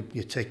cold.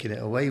 You're taking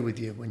it away with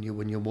you when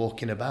you're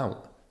walking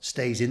about.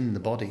 Stays in the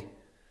body.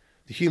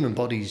 The human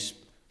body's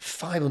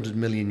 500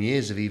 million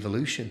years of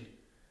evolution.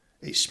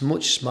 It's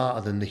much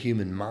smarter than the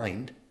human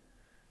mind,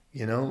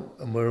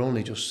 and we're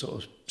only just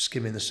sort of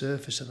skimming the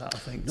surface of that, I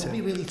think. Nobody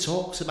really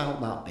talks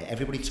about that bit.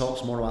 Everybody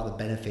talks more about the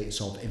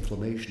benefits of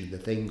inflammation in the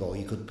thing, or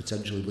you could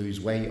potentially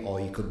lose weight, or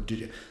you could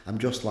do... I'm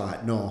just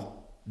like, no,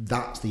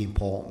 that's the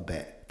important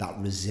bit, that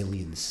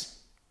resilience.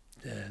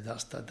 Yeah,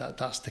 that's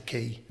the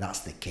key. That's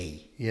the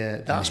key. Yeah,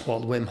 that's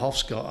what Wim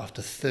Hof's got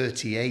after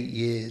 38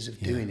 years of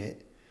doing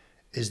it,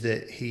 is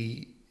that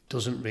he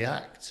doesn't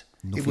react.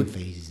 Nothing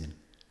phases him.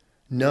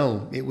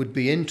 No, it would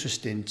be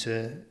interesting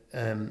to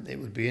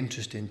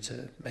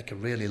make a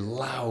really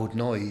loud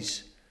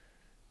noise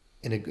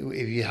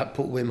if you had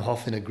put Wim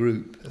Hof in a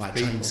group of like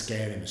people. Try and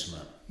scare him or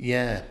something.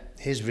 Yeah,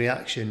 his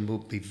reaction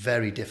would be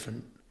very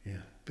different.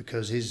 Yeah,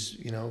 because his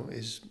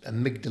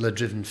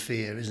amygdala-driven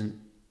fear isn't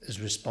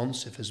as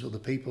responsive as other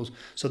people's.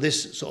 So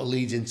this sort of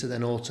leads into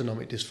then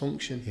autonomic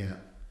dysfunction. Yeah.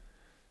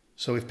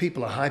 So if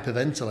people are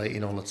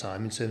hyperventilating all the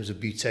time in terms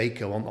of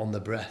buteyko on the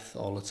breath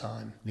all the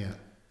time,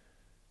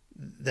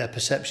 their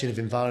perception of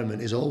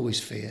environment is always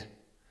fear.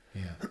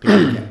 Yeah, people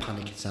who get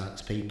panic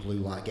attacks, people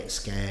who get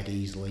scared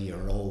easily,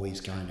 are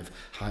always kind of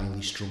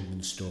highly strung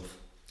and stuff.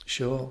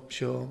 Sure.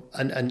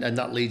 And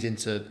that leads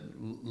into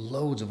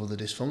loads of other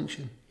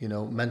dysfunction,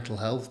 mental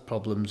health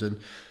problems,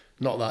 and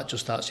not that,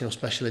 just that,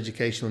 special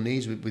educational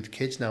needs with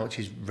kids now, which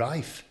is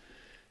rife.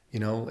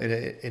 In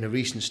a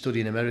recent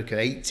study in America,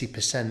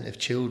 80% of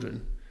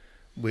children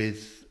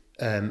with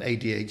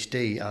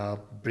ADHD are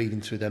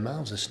breathing through their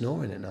mouths, are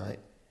snoring at night.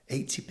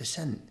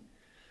 80%.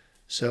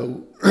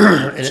 So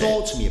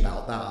talk to me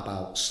about that,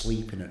 about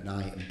sleeping at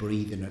night and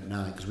breathing at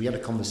night, because we had a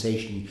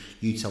conversation,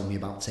 you told me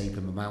about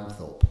taping my mouth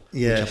up,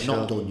 which I've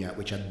not done yet,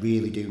 which I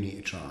really do need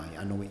to try.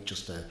 I know it's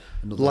just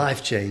another...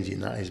 life-changing,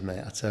 that is,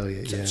 mate, I tell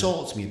you. So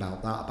talk to me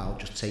about that, about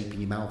just taping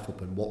your mouth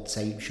up, and what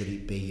tape should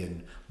it be,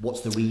 and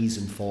what's the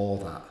reason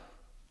for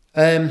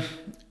that?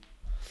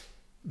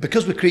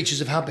 Because we're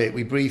creatures of habit,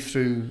 we breathe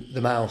through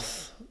the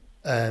mouth,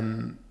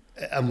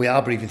 and we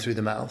are breathing through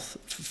the mouth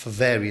for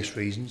various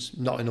reasons.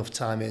 Not enough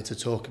time here to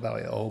talk about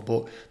it all,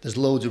 but there's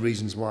loads of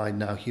reasons why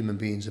now human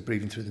beings are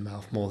breathing through the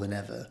mouth more than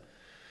ever.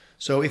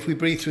 So if we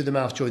breathe through the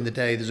mouth during the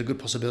day, there's a good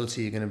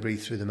possibility you're going to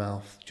breathe through the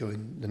mouth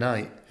during the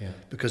night,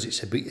 because it's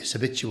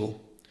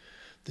habitual.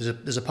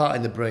 There's a part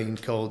in the brain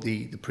called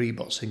the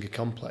pre-Botzinger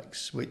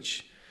complex,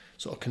 which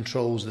sort of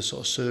controls the sort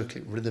of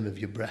circular rhythm of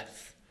your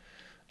breath,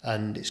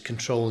 and it's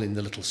controlling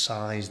the little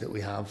sighs that we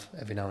have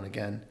every now and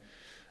again.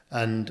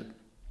 And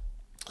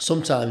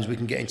sometimes we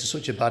can get into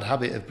such a bad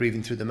habit of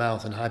breathing through the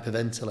mouth and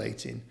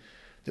hyperventilating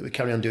that we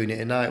carry on doing it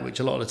at night, which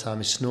a lot of the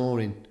time is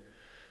snoring.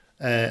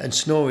 And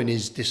snoring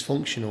is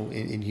dysfunctional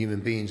in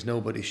human beings.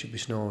 Nobody should be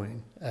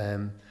snoring.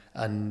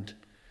 And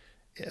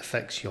it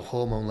affects your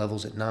hormone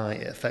levels at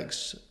night. It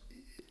affects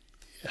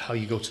how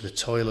you go to the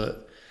toilet.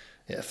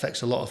 It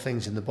affects a lot of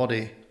things in the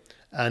body.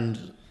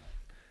 And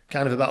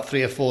kind of about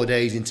 3 or 4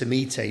 days into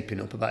me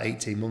taping up about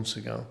 18 months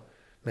ago,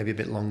 maybe a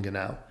bit longer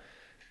now,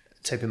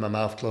 taping my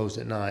mouth closed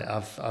at night,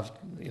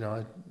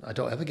 I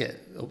don't ever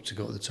get up to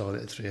go to the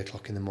toilet at 3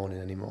 o'clock in the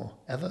morning anymore,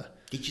 ever.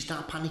 Did you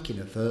start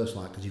panicking at first,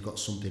 like, because you've got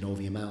something over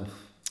your mouth?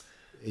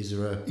 Is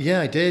there a...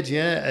 Yeah, I did,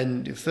 yeah.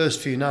 And the first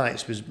few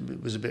nights was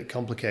a bit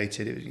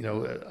complicated.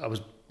 I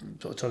was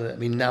sort of trying to... I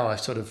mean, now I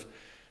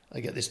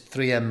get this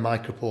 3M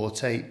micropore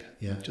tape,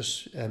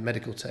 just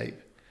medical tape,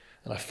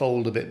 and I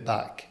fold a bit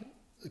back,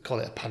 I call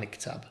it a panic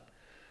tab,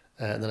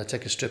 and then I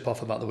take a strip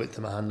off about the width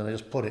of my hand and I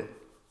just put it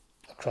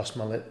across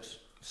my lips,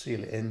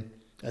 seal it in,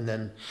 and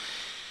then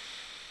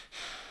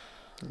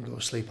go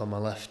to sleep on my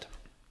left.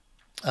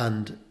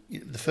 And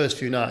the first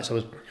few nights I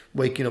was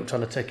waking up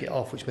trying to take it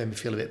off, which made me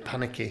feel a bit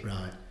panicky.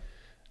 Right.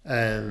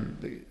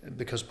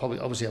 Because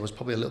obviously I was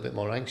probably a little bit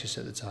more anxious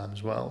at the time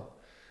as well.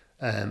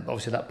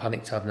 Obviously that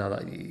panic tab now,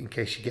 that in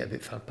case you get a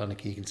bit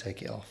panicky, you can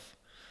take it off.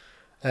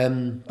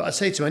 But I'd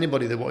say to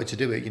anybody that wanted to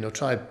do it,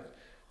 try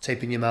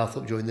taping your mouth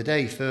up during the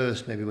day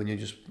first, maybe when you're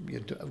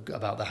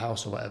about the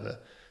house or whatever,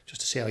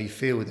 just to see how you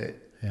feel with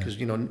it. Because,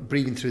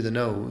 breathing through the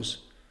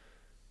nose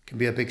can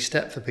be a big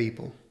step for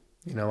people.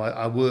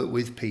 I work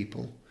with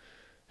people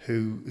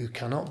who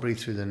cannot breathe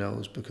through the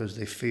nose because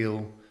they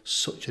feel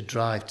such a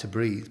drive to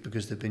breathe,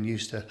 because they've been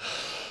used to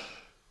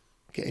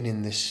getting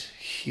in this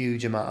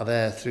huge amount of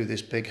air through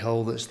this big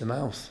hole that's the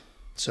mouth.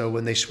 So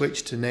when they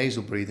switch to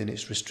nasal breathing,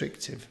 it's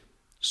restrictive.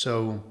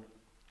 So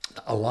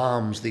that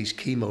alarms these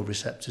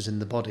chemoreceptors in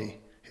the body,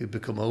 who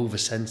become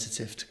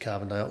oversensitive to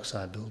carbon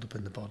dioxide buildup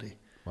in the body.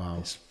 Wow.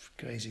 It's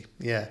crazy.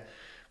 Yeah.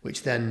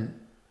 Which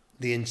then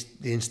the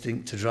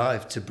instinct to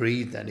drive, to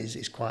breathe then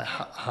is quite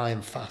high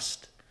and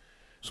fast.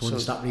 So when you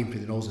start breathing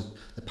through the nose,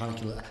 the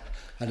panic,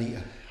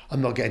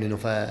 I'm not getting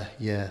enough air.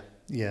 Yeah.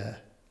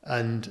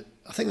 And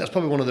I think that's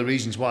probably one of the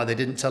reasons why they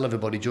didn't tell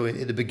everybody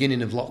at the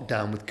beginning of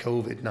lockdown with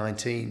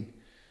COVID-19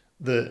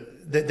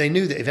 that they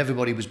knew that if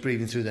everybody was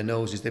breathing through their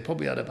noses, they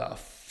probably had about a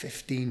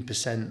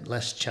 15%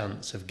 less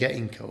chance of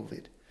getting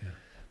COVID. Yeah.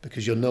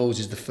 Because your nose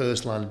is the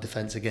first line of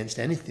defence against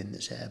anything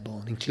that's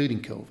airborne,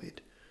 including COVID.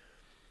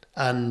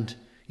 And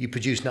you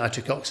produce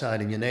nitric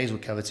oxide in your nasal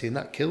cavity, and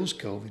that kills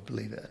COVID,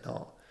 believe it or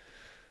not.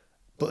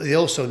 But they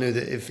also knew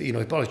that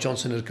if Boris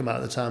Johnson had come out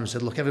at the time and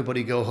said, look,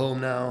 everybody go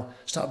home now,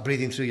 start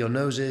breathing through your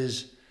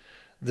noses,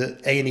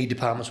 that A&E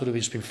departments would have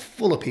just been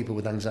full of people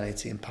with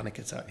anxiety and panic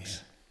attacks.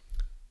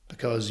 Yeah.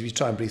 Because if you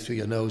try and breathe through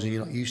your nose and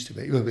you're not used to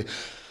it, you won't be...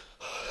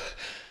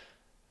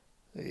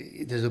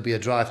 There'll be a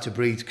drive to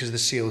breathe because the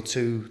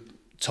CO2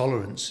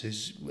 tolerance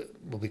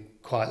will be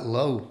quite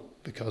low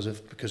because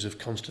of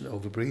constant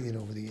overbreathing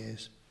over the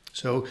years.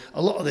 So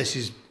a lot of this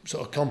is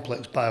sort of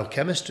complex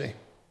biochemistry.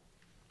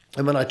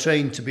 And when I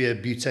trained to be a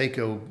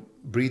Buteyko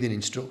breathing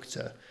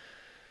instructor,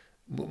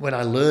 when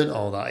I learned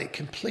all that, it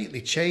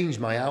completely changed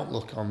my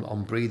outlook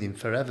on breathing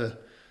forever.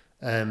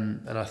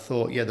 And I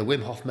thought, the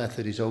Wim Hof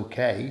method is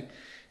okay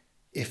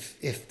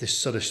if this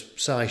sort of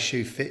size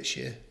shoe fits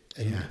you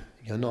and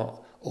you're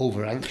not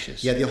over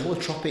anxious. Yeah, the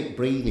holotropic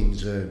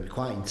breathing's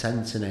quite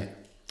intense, isn't it?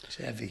 It's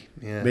heavy,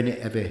 yeah. Really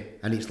heavy.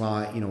 And it's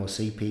like, I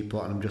see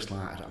people and I'm just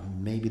like,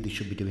 maybe they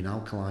should be doing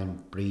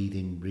alkaline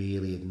breathing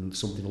really, and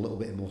something a little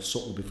bit more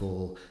subtle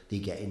before they're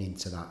getting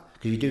into that.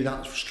 Because you do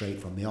that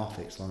straight from the off,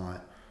 it's like...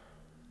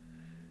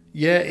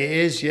 Yeah, it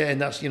is, and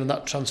that's,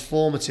 that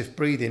transformative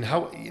breathing.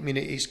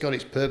 It's got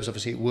its purpose,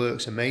 obviously it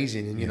works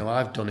amazing, and,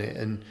 I've done it,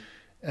 and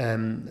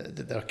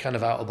they're kind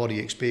of out-of-body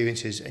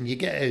experiences, and you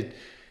get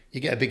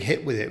a big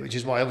hit with it, which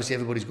is why obviously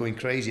everybody's going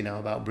crazy now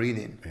about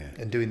breathing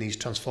and doing these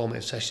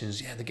transformative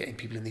sessions. Yeah, they're getting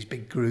people in these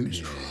big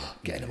groups,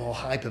 getting them all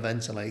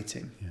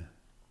hyperventilating. Yeah.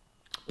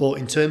 But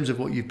in terms of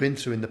what you've been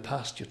through in the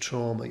past, your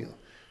trauma, your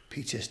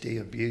PTSD,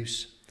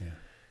 abuse,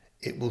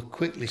 it will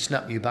quickly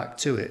snap you back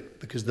to it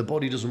because the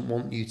body doesn't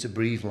want you to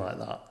breathe like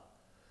that.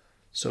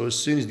 So as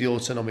soon as the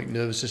autonomic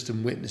nervous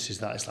system witnesses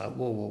that, it's like,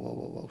 whoa, whoa, whoa,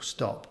 whoa, whoa,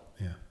 stop.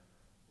 Yeah.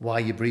 Why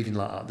are you breathing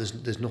like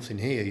that? There's nothing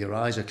here. Your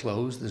eyes are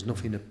closed. There's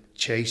nothing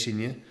chasing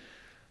you.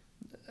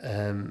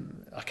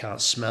 I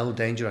can't smell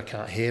danger. I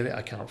can't hear it.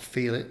 I can't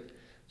feel it.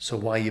 So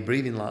why are you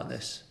breathing like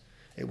this?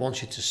 It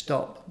wants you to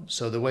stop.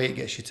 So the way it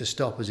gets you to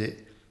stop is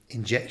it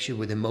injects you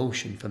with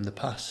emotion from the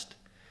past,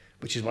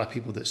 which is why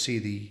people that see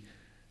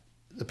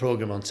the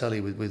program on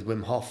telly with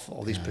Wim Hof,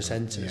 all these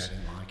presenters, I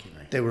didn't like it,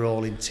 mate. they were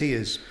all in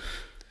tears.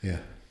 Yeah.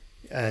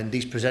 And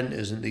these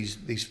presenters and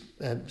these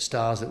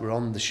stars that were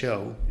on the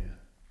show,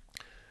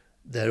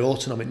 their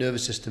autonomic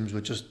nervous systems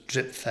were just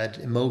drip-fed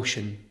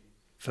emotion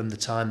from the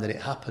time that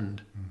it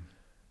happened.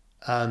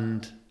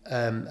 And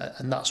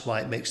that's why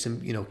it makes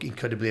them, you know,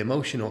 incredibly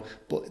emotional.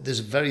 But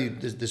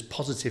there's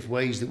positive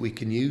ways that we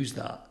can use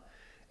that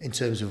in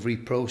terms of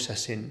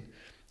reprocessing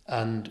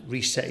and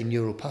resetting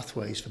neural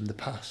pathways from the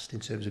past in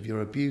terms of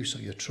your abuse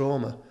or your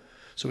trauma.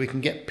 So we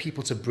can get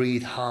people to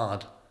breathe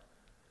hard,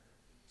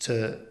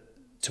 to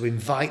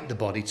invite the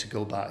body to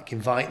go back,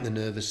 invite the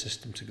nervous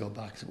system to go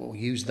back. So, well,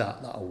 use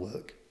that'll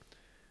work.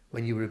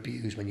 When you were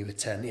abused, when you were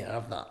 10, yeah,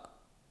 have that.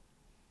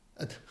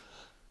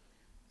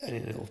 And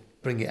it'll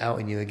bring it out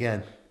in you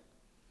again.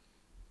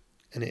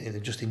 And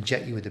it'll just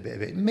inject you with a bit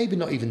of it. Maybe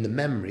not even the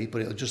memory,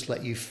 but it'll just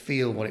let you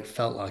feel what it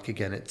felt like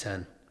again at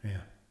 10. Yeah.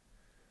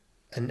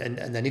 And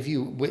then if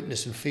you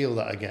witness and feel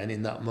that again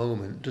in that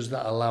moment, does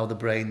that allow the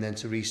brain then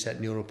to reset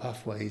neural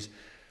pathways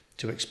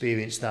to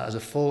experience that as a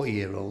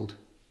 40-year-old,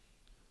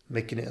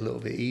 making it a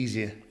little bit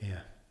easier? Yeah.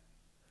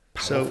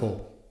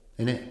 Powerful,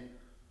 isn't it?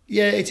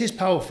 Yeah, it is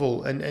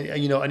powerful, and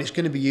you know, and it's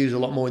going to be used a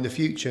lot more in the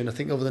future. And I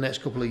think over the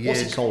next couple of years.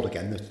 What's it called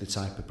again? The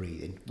type of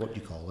breathing. What do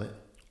you call it?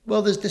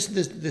 Well,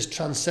 there's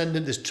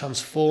transcendent, there's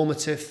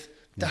transformative,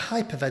 the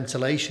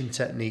hyperventilation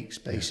techniques.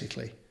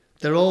 Basically,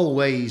 they're all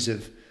ways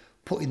of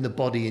putting the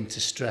body into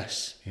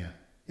stress,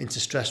 into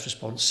stress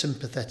response,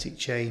 sympathetic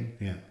chain.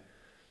 Yeah.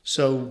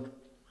 So,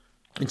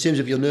 in terms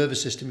of your nervous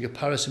system, your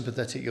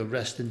parasympathetic, your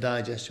rest and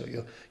digest, or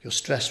your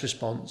stress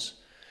response,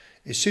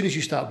 as soon as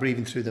you start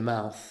breathing through the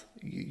mouth,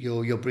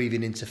 you're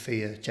breathing into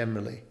fear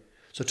generally.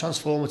 So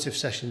transformative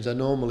sessions are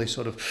normally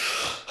sort of,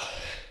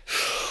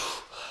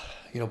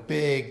 you know,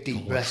 big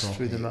deep breaths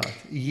through the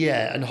mouth.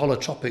 Yeah, and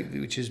holotropic,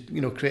 which is,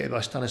 you know, created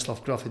by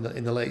Stanislav Grof in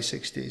the late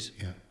 60s.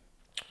 Yeah.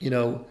 You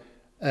know,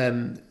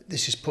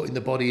 this is putting the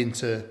body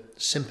into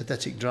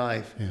sympathetic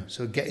drive. Yeah.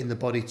 So getting the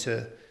body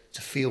to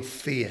feel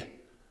fear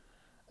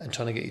and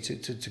trying to get you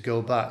to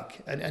go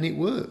back. And it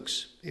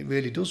works. It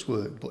really does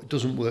work, but it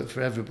doesn't work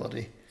for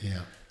everybody.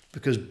 Yeah.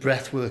 Because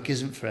breath work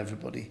isn't for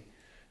everybody.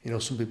 You know,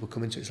 some people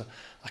come into it, it's like,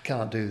 I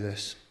can't do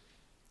this.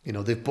 You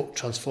know, they've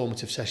booked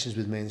transformative sessions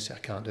with me and they say, I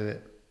can't do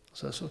it.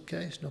 So that's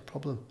okay, it's no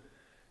problem.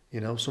 You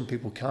know, some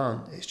people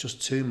can't. It's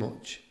just too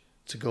much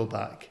to go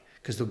back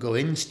because they'll go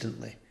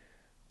instantly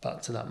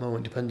back to that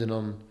moment, depending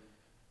on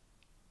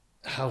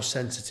how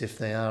sensitive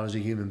they are as a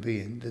human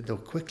being. They'll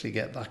quickly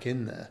get back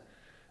in there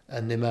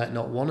and they might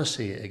not want to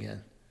see it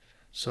again.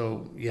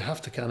 So you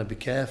have to kind of be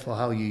careful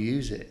how you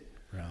use it.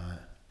 Right.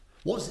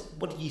 What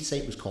did you say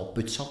it was called?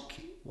 Butok?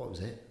 What was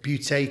it?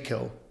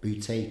 Buteyko.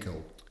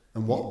 Buteyko.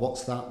 And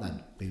what's that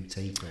then?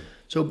 Buteyko.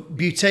 So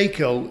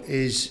Buteyko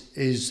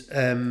is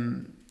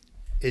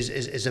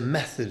a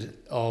method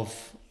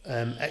of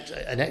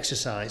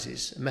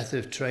exercises, a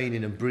method of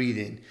training and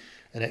breathing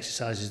and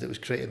exercises that was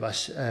created by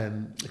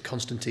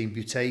Konstantin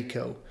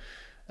Buteyko.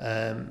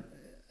 And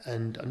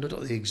I don't know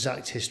the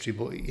exact history,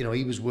 but you know,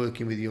 he was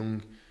working with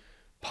young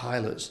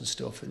pilots and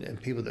stuff, and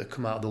people that had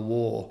come out of the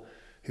war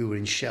who were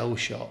in shell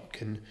shock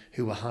and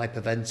who were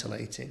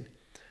hyperventilating,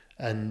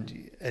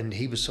 and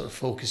he was sort of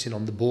focusing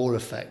on the Bohr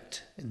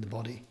effect in the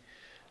body,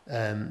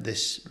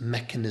 this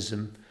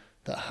mechanism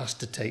that has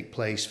to take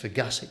place for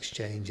gas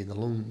exchange in the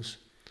lungs,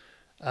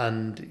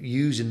 and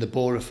using the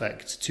Bohr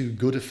effect to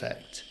good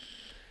effect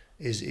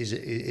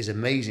is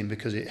amazing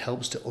because it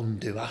helps to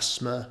undo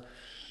asthma,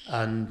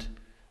 and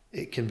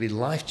it can be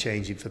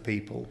life-changing for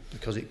people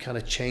because it kind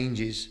of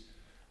changes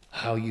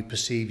how you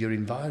perceive your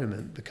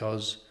environment,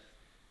 because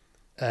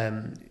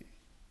you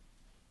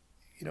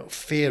know,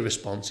 fear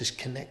response is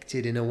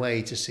connected in a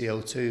way to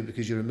CO2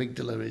 because your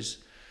amygdala is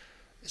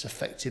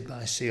affected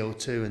by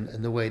CO2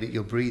 and the way that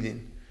you're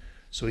breathing.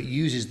 So it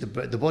uses the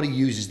body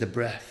uses the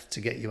breath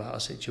to get you out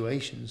of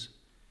situations.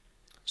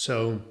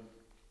 So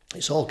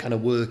it's all kind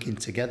of working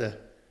together,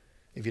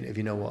 if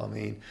you know what I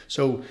mean.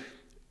 So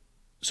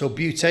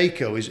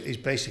Buteyko is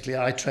basically,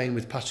 I trained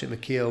with Patrick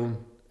McKeown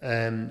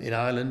in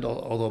Ireland,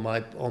 although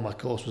all my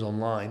course was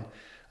online.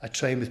 I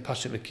trained with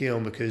Patrick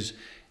McKeown because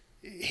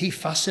he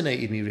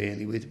fascinated me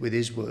really with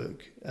his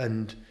work,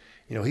 and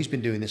you know, he's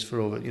been doing this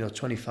for over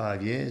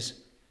 25 years,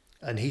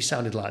 and he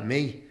sounded like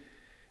me.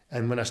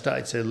 And when I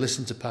started to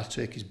listen to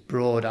Patrick, his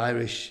broad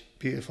Irish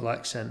beautiful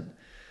accent,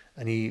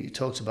 and he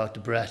talks about the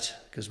bread,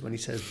 because when he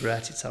says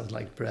bread, it sounds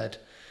like bread.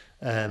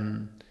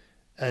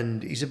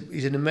 And he's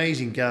an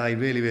amazing guy,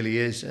 really, really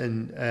is.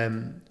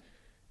 And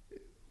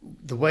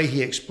the way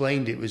he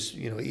explained it was,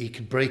 you know, he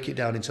could break it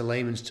down into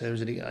layman's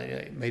terms, and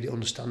it made it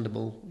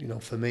understandable, you know,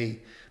 for me.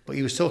 But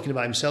he was talking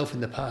about himself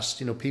in the past,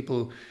 you know,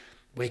 people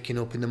waking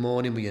up in the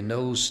morning with your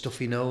nose,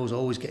 stuffy nose,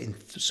 always getting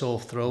sore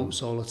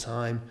throats all the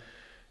time,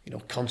 you know,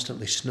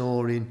 constantly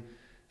snoring,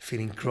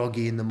 feeling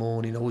groggy in the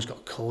morning, always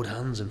got cold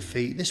hands and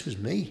feet. This was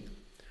me,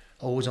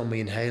 always on my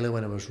inhaler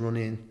when I was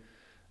running.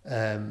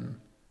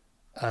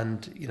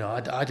 And, you know,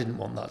 I didn't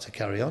want that to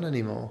carry on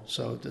anymore.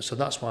 So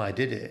that's why I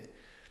did it.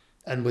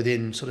 And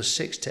within sort of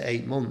 6 to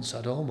 8 months,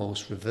 I'd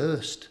almost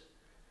reversed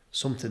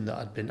something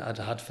that I'd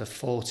had for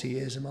 40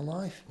 years of my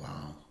life.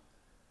 Wow.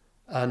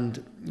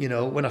 And, you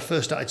know, when I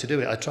first started to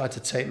do it, I tried to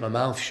tape my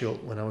mouth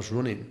shut when I was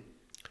running.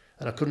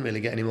 And I couldn't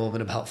really get any more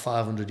than about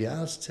 500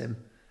 yards, Tim.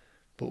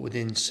 But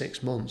within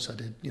 6 months, I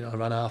did, you know, I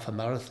ran half a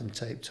marathon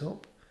taped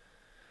up.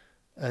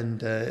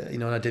 And, you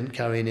know, and I didn't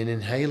carry an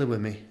inhaler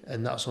with me.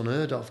 And that's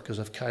unheard of, because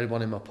I've carried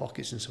one in my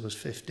pocket since I was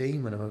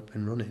 15 when I've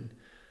been running.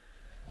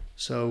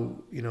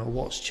 So, you know,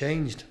 what's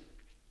changed?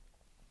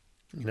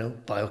 You know,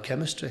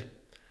 biochemistry.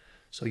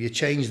 So you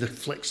change the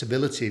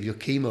flexibility of your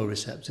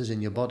chemoreceptors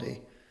in your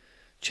body,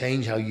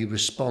 change how you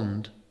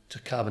respond to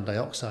carbon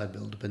dioxide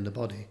buildup in the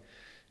body.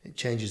 It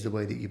changes the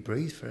way that you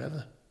breathe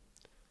forever.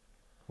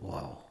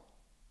 Wow.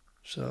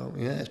 So,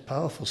 yeah, it's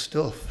powerful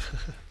stuff.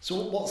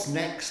 So what's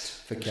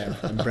next for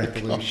Kev and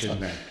Breatheolution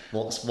then?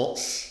 What's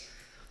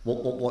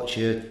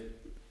your...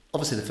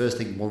 Obviously, the first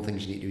thing, one thing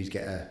you need to do is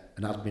get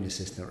an admin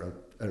assistant or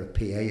a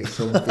PA or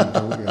something,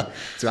 don't you?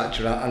 To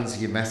actually answer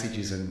your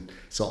messages and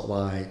sort of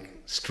like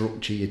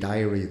structure your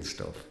diary and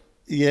stuff.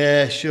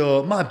 Yeah,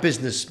 sure. My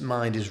business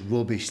mind is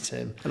rubbish,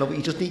 Tim. I know, but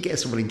you just need to get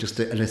somebody, just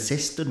an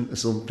assistant or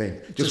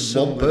something. Just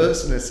one somebody.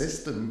 person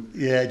assistant.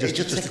 Yeah, It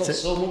just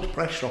takes so much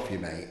pressure off you,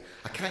 mate.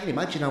 I can't even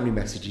imagine how many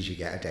messages you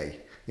get a day.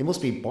 It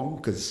must be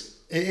bonkers.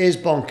 It is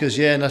bonkers,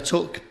 yeah. And I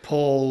took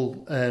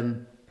Paul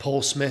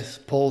Smith,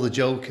 Paul the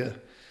Joker.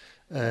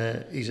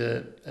 He's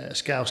a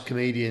Scouse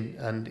comedian,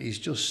 and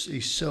he's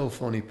so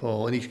funny,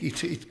 Paul. And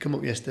he'd come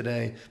up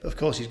yesterday, but of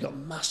course he's got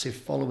massive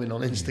following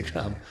on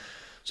Instagram.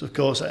 So of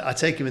course I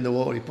take him in the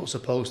water. He puts a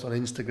post on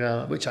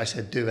Instagram, which I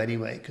said do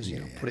anyway, because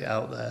you know, put it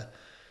out there.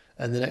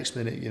 And the next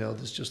minute, you know,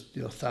 there's just,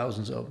 you know,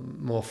 thousands of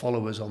more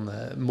followers on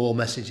there, more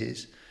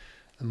messages,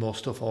 and more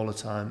stuff all the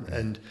time.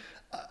 And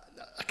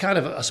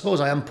I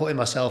suppose I am putting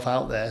myself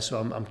out there, so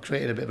I'm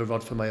creating a bit of a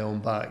rod for my own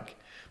back.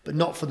 But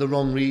not for the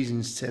wrong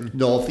reasons, Tim.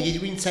 No, for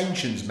your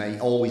intentions, mate,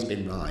 always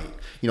been right.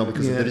 You know,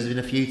 because there's been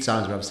a few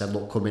times where I've said,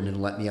 look, come in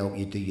and let me help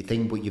you do your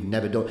thing, but you've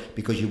never done,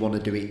 because you want to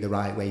do it the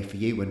right way for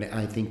you. And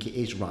I think it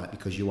is right,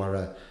 because you're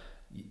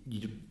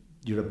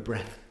a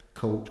breath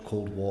coach,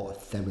 cold water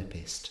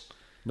therapist.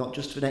 Not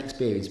just for an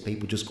experience,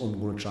 people just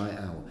want to try it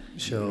out.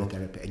 Sure.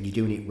 Therapy, and you're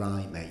doing it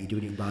right, mate. You're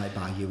doing it right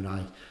by you and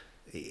I.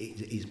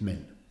 It's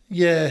mint.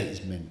 Yeah,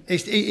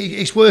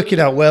 it's working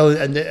out well,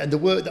 and the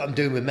work that I'm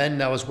doing with men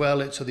now as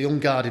well. So the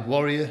Unguarded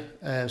Warrior,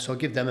 so I'll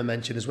give them a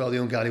mention as well.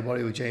 The Unguarded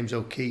Warrior with James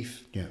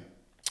O'Keefe. Yeah.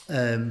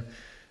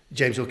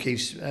 James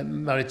O'Keefe's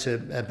married to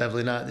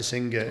Beverly Knight, the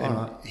singer,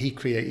 and he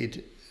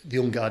created the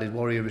Unguarded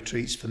Warrior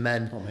retreats for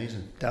men.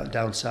 Amazing.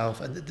 Down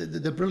south, and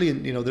they're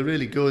brilliant. You know, they're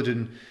really good,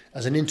 and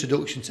as an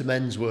introduction to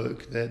men's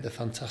work, they're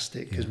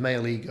fantastic, because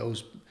male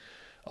ego's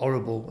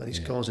horrible, and it's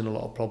causing a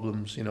lot of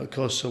problems. You know, it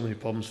caused so many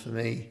problems for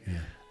me. Yeah.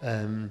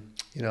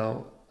 You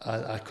know,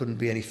 I couldn't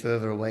be any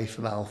further away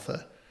from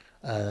alpha.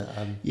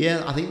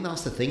 Yeah, I think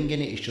that's the thing,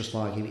 innit? It's just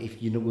like,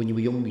 if you know, when you were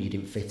younger, you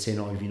didn't fit in,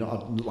 or if you're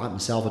not like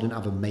myself, I didn't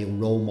have a male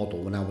role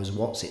model when I was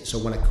So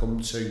when I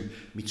come to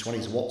my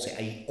 20s,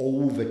 I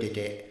overdid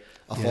it.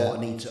 I thought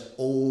I need to,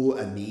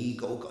 and the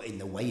ego got in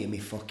the way of me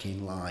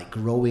fucking like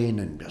growing,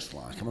 and just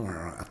like,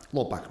 I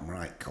look back, I'm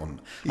right,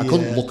 I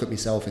couldn't look at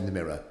myself in the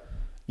mirror.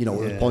 You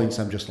know, at points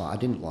I'm just like, I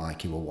didn't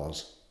like who I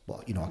was,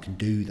 but you know, I can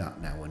do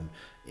that now, and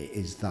it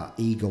is that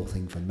ego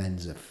thing for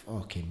men's a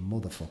fucking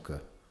motherfucker.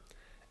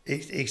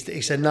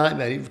 It's a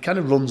nightmare. It kind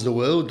of runs the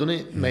world, doesn't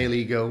it? Male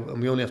ego, and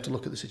we only have to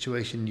look at the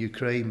situation in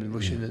Ukraine and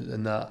Russia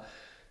and that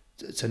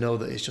to know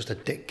that it's just a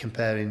dick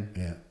comparing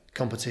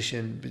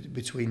competition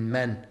between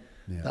men.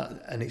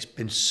 And it's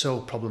been so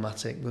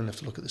problematic. We only have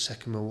to look at the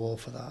Second World War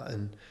for that,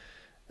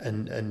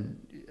 and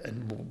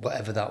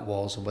whatever that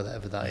was and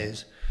whatever that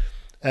is.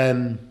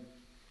 And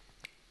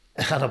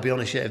I'll be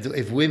honest,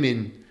 if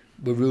women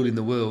were ruling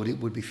the world, it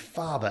would be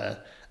far better.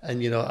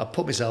 And, you know, I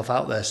put myself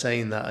out there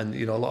saying that, and,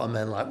 you know, a lot of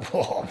men are like,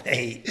 whoa,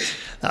 mate,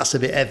 that's a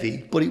bit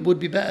heavy. But it would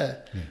be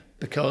better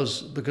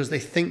because they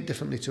think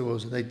differently to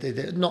us.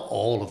 They not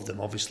all of them,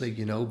 obviously,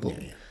 you know,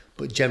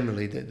 but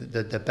generally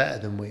they're better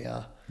than we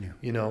are,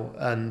 you know.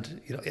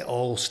 And, you know, it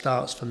all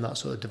starts from that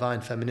sort of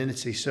divine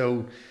femininity.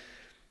 So,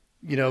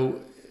 you know,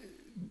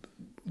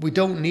 we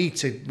don't need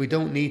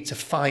to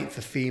fight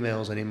for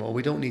females anymore.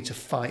 We don't need to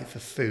fight for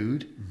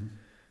food. Mm-hmm.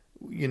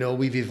 You know,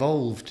 we've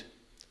evolved,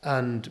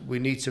 and we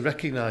need to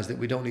recognise that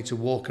we don't need to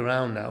walk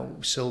around now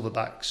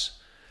silverbacks,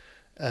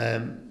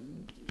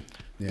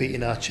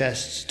 beating our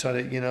chests,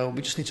 trying to, you know,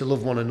 we just need to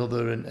love one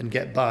another and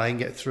get by and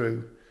get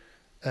through.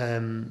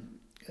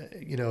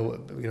 You know,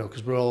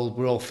 because we're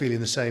all feeling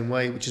the same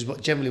way, which is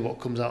generally what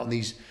comes out on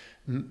these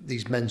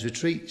these men's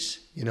retreats.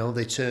 You know,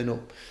 they turn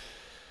up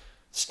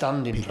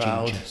standing Pigeon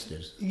proud.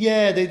 chesters.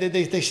 Yeah,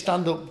 they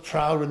stand up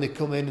proud when they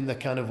come in and they're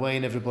kind of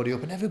weighing everybody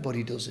up, and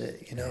everybody does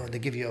it, you know, and they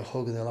give you a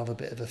hug and they'll have a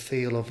bit of a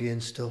feel of you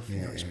and stuff.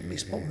 You know,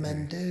 it's what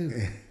men do.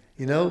 Yeah.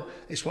 You know,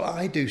 it's what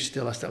I do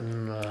still.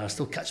 I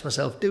still catch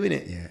myself doing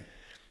it. Yeah.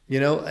 You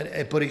know,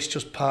 but it's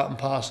just part and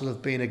parcel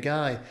of being a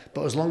guy.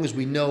 But as long as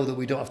we know that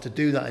we don't have to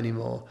do that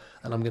anymore,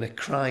 and I'm going to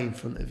cry in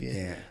front of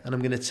you, and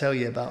I'm going to tell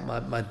you about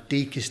my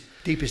deepest,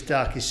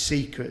 darkest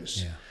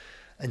secrets,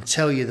 and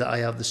tell you that I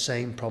have the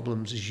same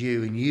problems as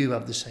you, and you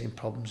have the same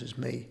problems as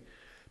me.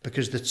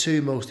 Because the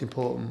two most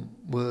important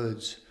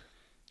words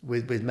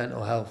with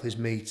mental health is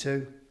me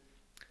too.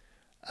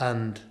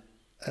 And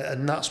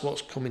that's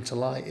what's coming to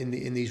light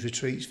in these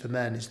retreats for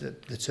men, is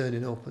that they're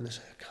turning up and they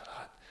say, God,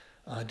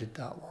 I did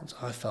that once,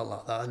 I felt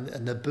like that,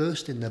 and they're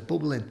bursting, they're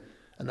bubbling,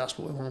 and that's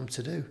what we want them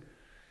to do.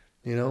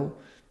 You know,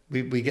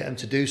 we get them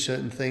to do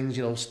certain things,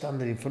 you know,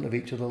 standing in front of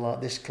each other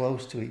like this,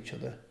 close to each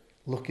other,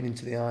 looking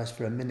into the eyes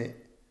for a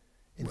minute.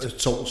 A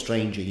total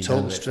stranger.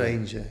 Total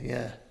stranger,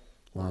 yeah.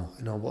 Wow.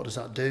 You know, what does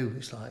that do?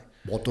 It's like...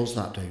 What does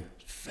that do?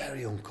 It's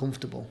very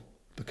uncomfortable,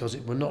 because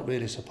we're not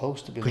really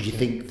supposed to be... Because you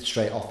think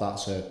straight off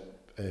that's a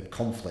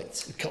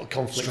conflict.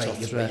 Conflict or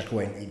threat.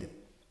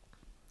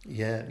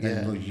 Yeah.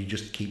 And you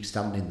just keep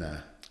standing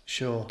there.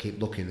 Sure.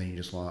 Keep looking, then you're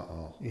just like,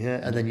 oh.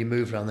 Yeah, and then you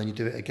move around, then you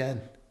do it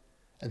again.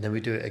 And then we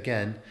do it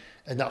again.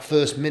 And that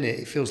first minute,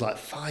 it feels like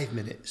 5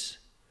 minutes.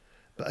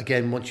 But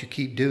again, once you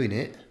keep doing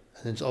it,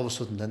 and then all of a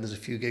sudden, then there's a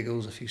few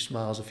giggles, a few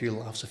smiles, a few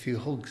laughs, a few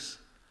hugs.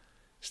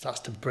 Starts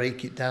to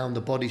break it down.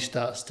 The body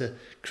starts to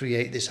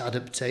create this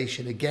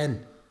adaptation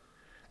again.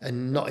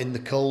 And not in the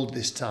cold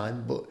this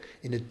time, but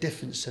in a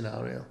different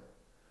scenario.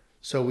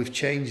 So we've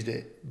changed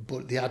it,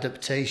 but the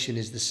adaptation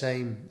is the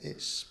same.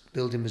 It's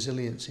building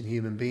resilience in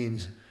human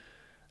beings.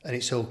 And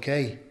it's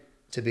okay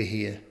to be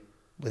here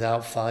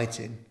without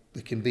fighting.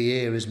 We can be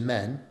here as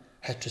men,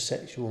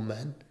 heterosexual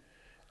men,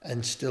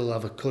 and still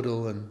have a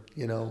cuddle, and,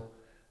 you know,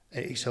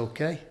 it's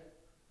okay.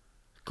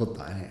 Good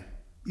that, isn't it?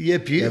 Yeah,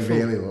 beautiful.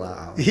 They're really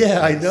loud. Yeah,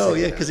 I know,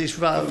 yeah, because it's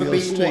right For on your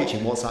people street.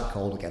 watching, what's that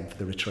called again for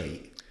the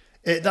retreat?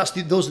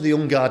 Those are the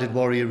Unguarded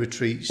Warrior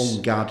Retreats.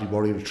 Unguarded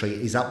Warrior Retreat.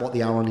 Is that what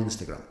they are on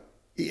Instagram?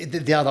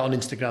 They are that on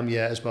Instagram,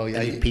 yeah, as well.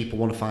 Yeah. And if people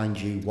want to find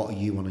you, what are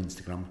you on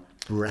Instagram?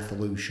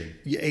 Breatheolution.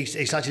 Yeah,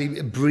 it's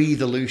actually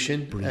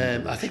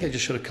Breatheolution. I think I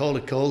just should have called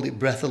it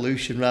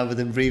Breatheolution rather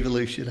than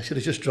Breatheolution. I should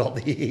have just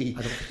dropped the E.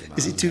 I don't think it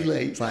matters, Is it too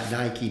late? It's like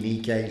Nike,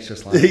 it's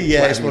just like...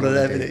 Yeah, it's one of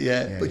them, isn't it?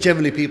 Yeah. But yeah.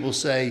 generally people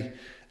say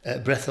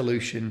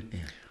Breatheolution. Yeah.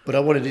 But I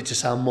wanted it to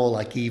sound more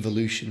like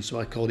evolution, so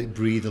I called it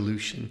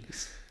Breatheolution.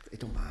 It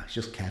don't matter, it's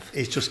just Kev.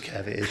 It's just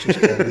Kev, it is just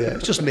Kev, yeah.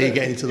 It's just me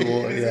getting into the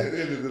water,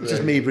 yeah. It's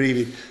just me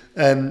breathing.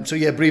 So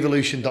yeah,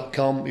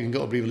 breatheolution.com, you can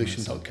go to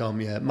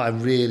breatheolution.com, yeah. My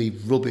really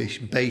rubbish,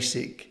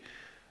 basic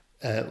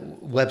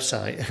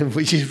website,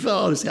 which is,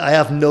 honestly, I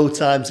have no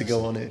time to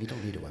go on it. You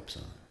don't need a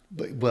website.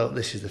 But, well,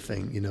 this is the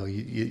thing, you know,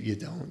 you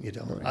don't.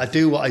 I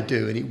do what I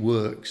do and it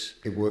works.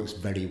 It works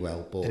very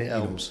well, but and it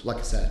helps. Like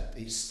I said,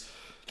 it's...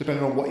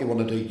 Depending on what you want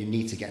to do, you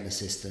need to get an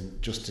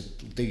assistant just to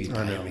do your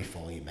diary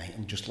for you, mate,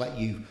 and just let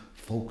you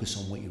focus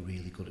on what you're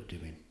really good at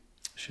doing.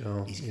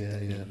 Sure.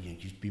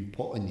 You've been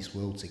put in this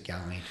world to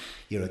guide.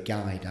 You're a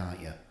guide, aren't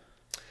you?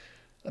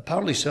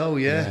 Apparently so,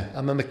 yeah.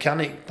 I'm a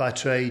mechanic by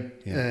trade,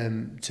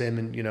 Tim,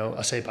 and, you know,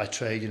 I say by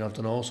trade, you know, I've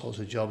done all sorts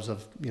of jobs.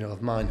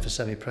 I've mined for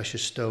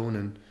semi-precious stone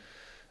and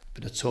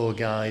been a tour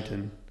guide,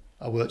 and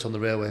I worked on the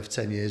railway for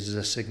 10 years as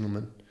a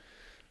signalman,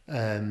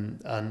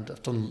 and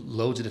I've done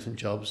loads of different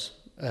jobs.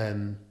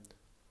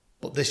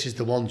 But this is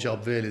the one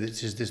job really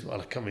that is this.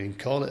 Well, I can't even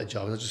call it a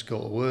job. I just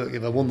go to work.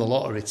 If I won the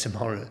lottery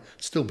tomorrow,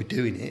 I'd still be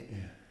doing it. Yeah.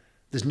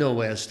 There's no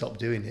way I'd stop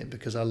doing it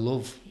because I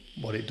love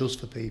what it does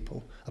for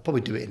people. I'd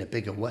probably do it in a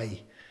bigger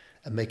way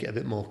and make it a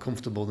bit more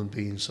comfortable than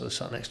being sort of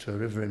sat next to a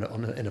river in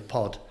a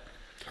pod.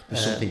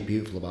 There's something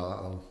beautiful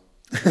about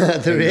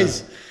that,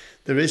 though.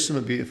 There is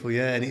something beautiful,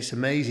 yeah, and it's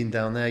amazing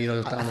down there. You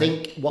know, I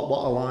think what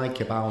I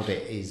like about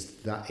it is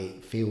that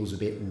it feels a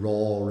bit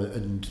raw,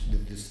 and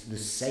the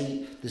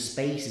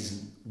space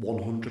isn't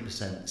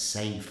 100%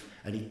 safe,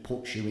 and it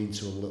puts you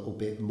into a little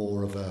bit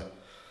more of a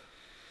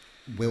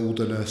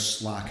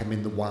wilderness, like I'm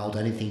in the wild,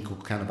 anything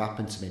could kind of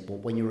happen to me. But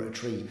when you're at a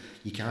tree,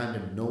 you kind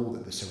of know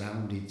that the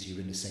surroundings,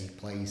 you're in a safe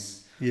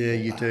place. Yeah,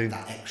 you do.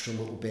 That extra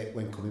little bit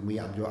when coming with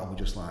I'm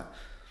just like...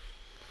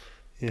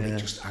 Yeah. It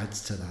just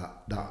adds to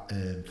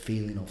that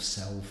feeling of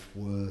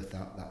self-worth,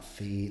 that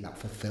fear, that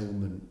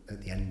fulfilment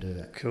at the end of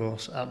it. Of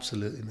course,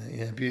 absolutely, mate.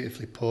 Yeah,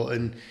 beautifully put.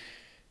 And,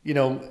 you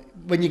know,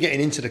 when you're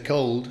getting into the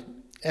cold,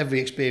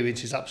 every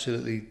experience is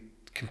absolutely,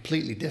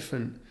 completely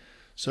different.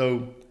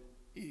 So,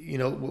 you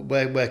know,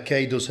 where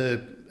Kay does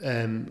her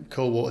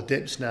cold water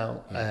dips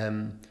now,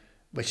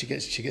 where she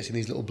gets in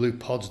these little blue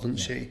pods, doesn't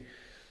she?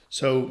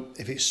 So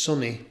if it's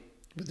sunny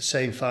with the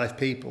same 5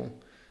 people,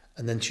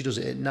 and then she does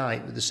it at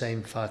night with the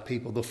same 5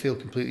 people, they'll feel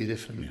completely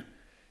different. Yeah.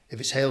 If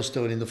it's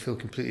hailstoning, they'll feel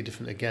completely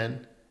different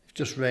again. If it's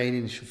just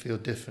raining, she'll feel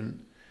different.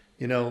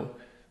 You know,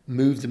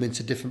 move them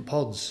into different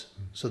pods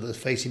so that they're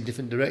facing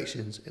different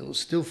directions, it'll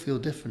still feel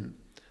different.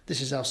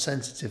 This is how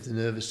sensitive the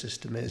nervous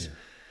system is. Yeah.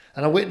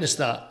 And I witnessed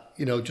that,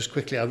 you know, just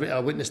quickly, I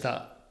witnessed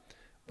that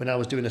when I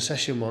was doing a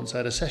session once. I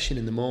had a session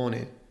in the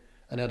morning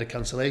and I had a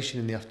cancellation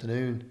in the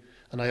afternoon.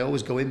 And I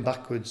always go in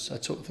backwards. I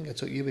think I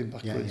took you in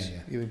backwards. Yeah.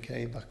 You and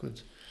Kay in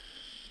backwards.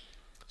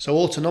 So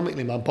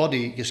autonomically, my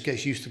body just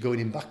gets used to going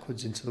in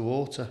backwards into the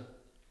water.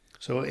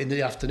 So in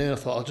the afternoon, I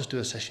thought, I'll just do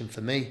a session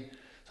for me.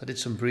 So I did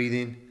some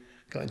blooding,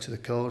 got into the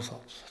cold. I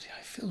thought,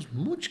 it feels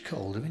much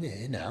colder in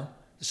here now,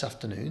 this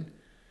afternoon.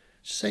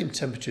 Same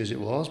temperature as it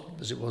was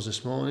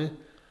this morning.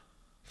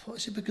 I thought,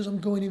 is it because I'm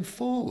going in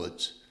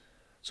forwards?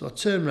 So I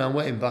turned around,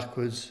 went in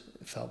backwards.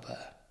 It felt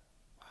better.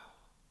 Wow.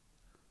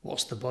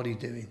 What's the body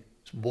doing?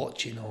 It's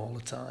watching all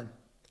the time.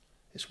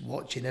 It's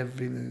watching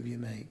every move you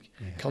make,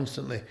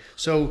 constantly.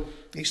 So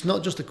it's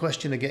not just a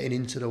question of getting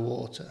into the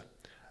water.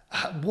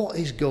 What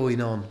is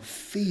going on?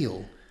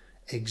 Feel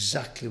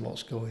exactly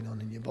what's going on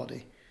in your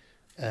body,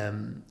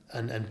 and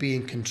be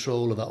in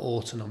control of that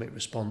autonomic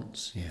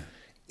response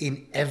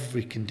in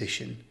every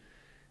condition.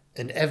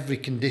 And every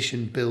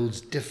condition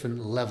builds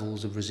different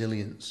levels of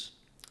resilience.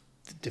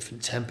 The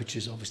different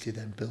temperatures obviously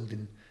then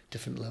building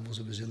different levels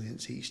of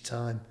resilience each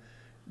time.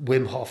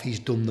 Wim Hof, he's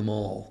done them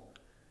all.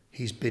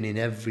 He's been in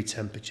every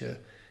temperature,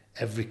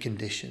 every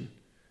condition,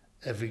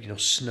 every,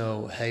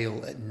 snow,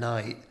 hail, at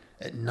night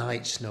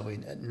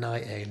snowing, at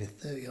night hailing,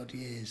 30 odd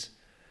years.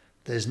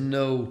 There's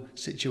no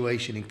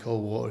situation in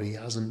cold water he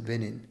hasn't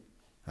been in.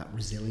 That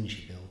resilience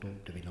you build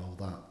up doing all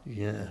that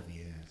over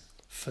years.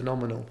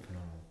 Phenomenal.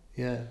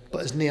 Yeah.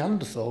 But as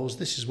Neanderthals,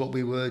 this is what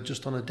we were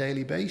just on a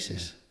daily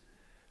basis.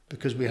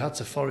 Because we had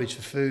to forage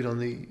for food on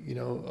the,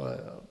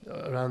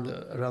 around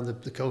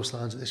the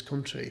coastlines of this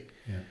country.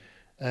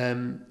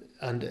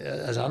 And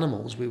as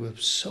animals, we were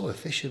so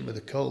efficient with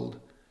the cold.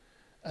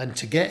 And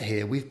to get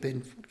here, we've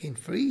been fucking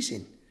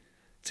freezing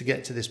to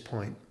get to this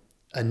point.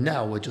 And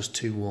now we're just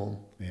too warm.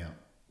 Yeah.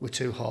 We're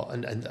too hot.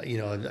 And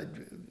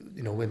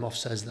Wim Hof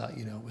says that,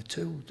 we're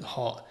too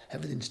hot.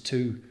 Everything's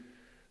too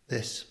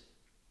this.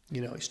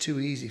 It's too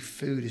easy.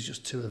 Food is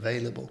just too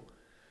available.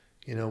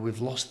 We've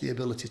lost the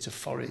ability to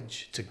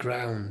forage, to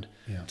ground,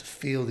 to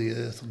feel the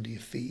earth under your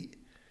feet.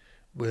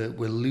 We're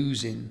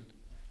losing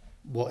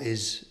what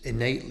is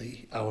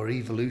innately our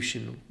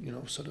evolution,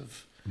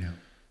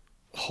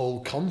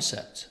 whole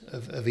concept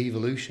of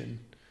evolution.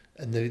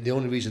 And the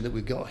only reason that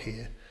we got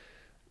here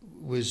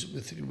was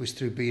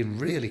through being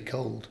really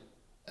cold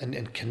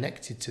and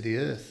connected to the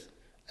earth.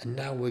 And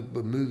now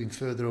we're moving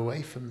further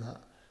away from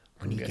that.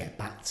 We need to get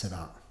back to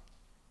that.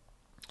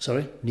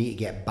 Sorry? We need to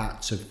get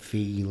back to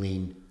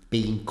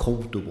being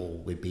comfortable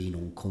with being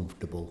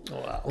uncomfortable.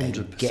 Oh, 100%.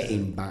 And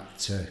getting back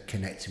to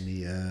connecting with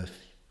the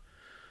earth.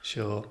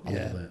 Sure, I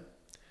love it.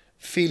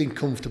 Feeling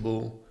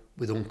comfortable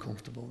with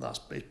uncomfortable. It's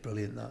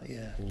brilliant,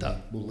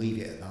 that, We'll leave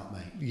it at that,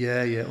 mate.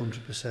 Yeah,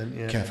 100%,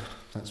 yeah. Kev,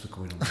 thanks for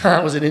coming on.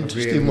 That was an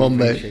interesting one,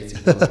 mate.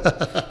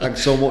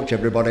 Thanks so much,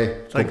 everybody.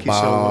 Thank you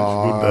so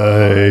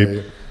much.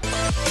 Goodbye.